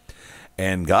O'Malley.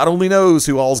 And God only knows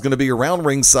who all's going to be around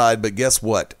ringside, but guess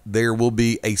what? There will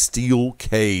be a steel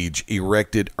cage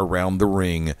erected around the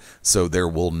ring, so there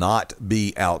will not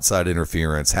be outside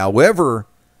interference. However,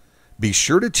 be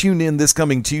sure to tune in this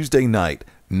coming Tuesday night,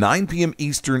 9 p.m.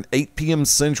 Eastern, 8 p.m.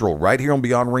 Central, right here on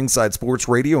Beyond Ringside Sports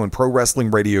Radio and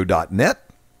ProWrestlingRadio.net.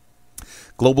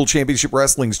 Global Championship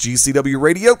Wrestling's GCW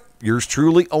Radio, yours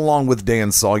truly, along with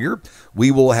Dan Sawyer. We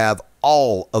will have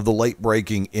all of the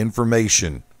late-breaking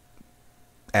information.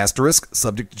 Asterisk,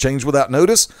 subject to change without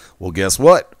notice. Well, guess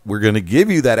what? We're going to give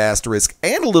you that asterisk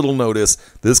and a little notice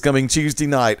this coming Tuesday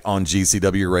night on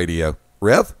GCW Radio.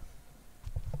 Rev?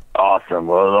 Awesome.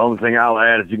 Well, the only thing I'll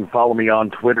add is you can follow me on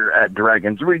Twitter at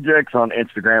Dragons Rejects, on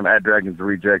Instagram at Dragons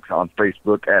Rejects, on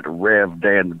Facebook at Rev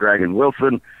Dan the Dragon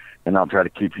Wilson, and I'll try to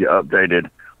keep you updated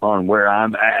on where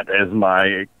I'm at as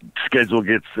my schedule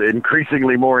gets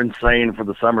increasingly more insane for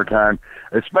the summertime,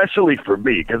 especially for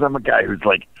me, because I'm a guy who's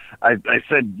like, I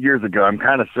said years ago, I'm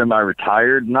kind of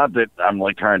semi-retired. Not that I'm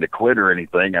like trying to quit or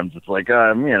anything. I'm just like,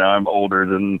 I'm older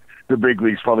than the big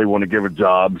leagues probably want to give a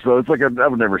job. So it's like I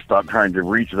would never stop trying to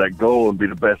reach that goal and be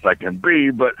the best I can be.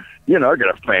 But, I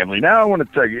got a family now. I want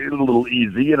to take it a little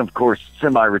easy. And, of course,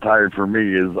 semi-retired for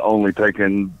me is only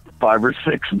taking 5 or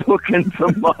 6 bookings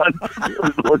a month,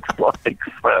 it looks like.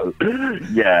 So,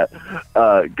 yeah,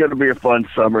 going to be a fun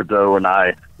summer, though, and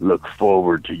I look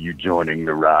forward to you joining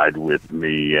the ride with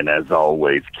me. And as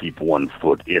always, keep 1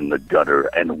 foot in the gutter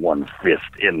and 1 fist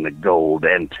in the gold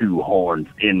and 2 horns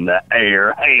in the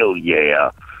air. Hell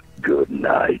yeah. Good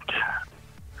night.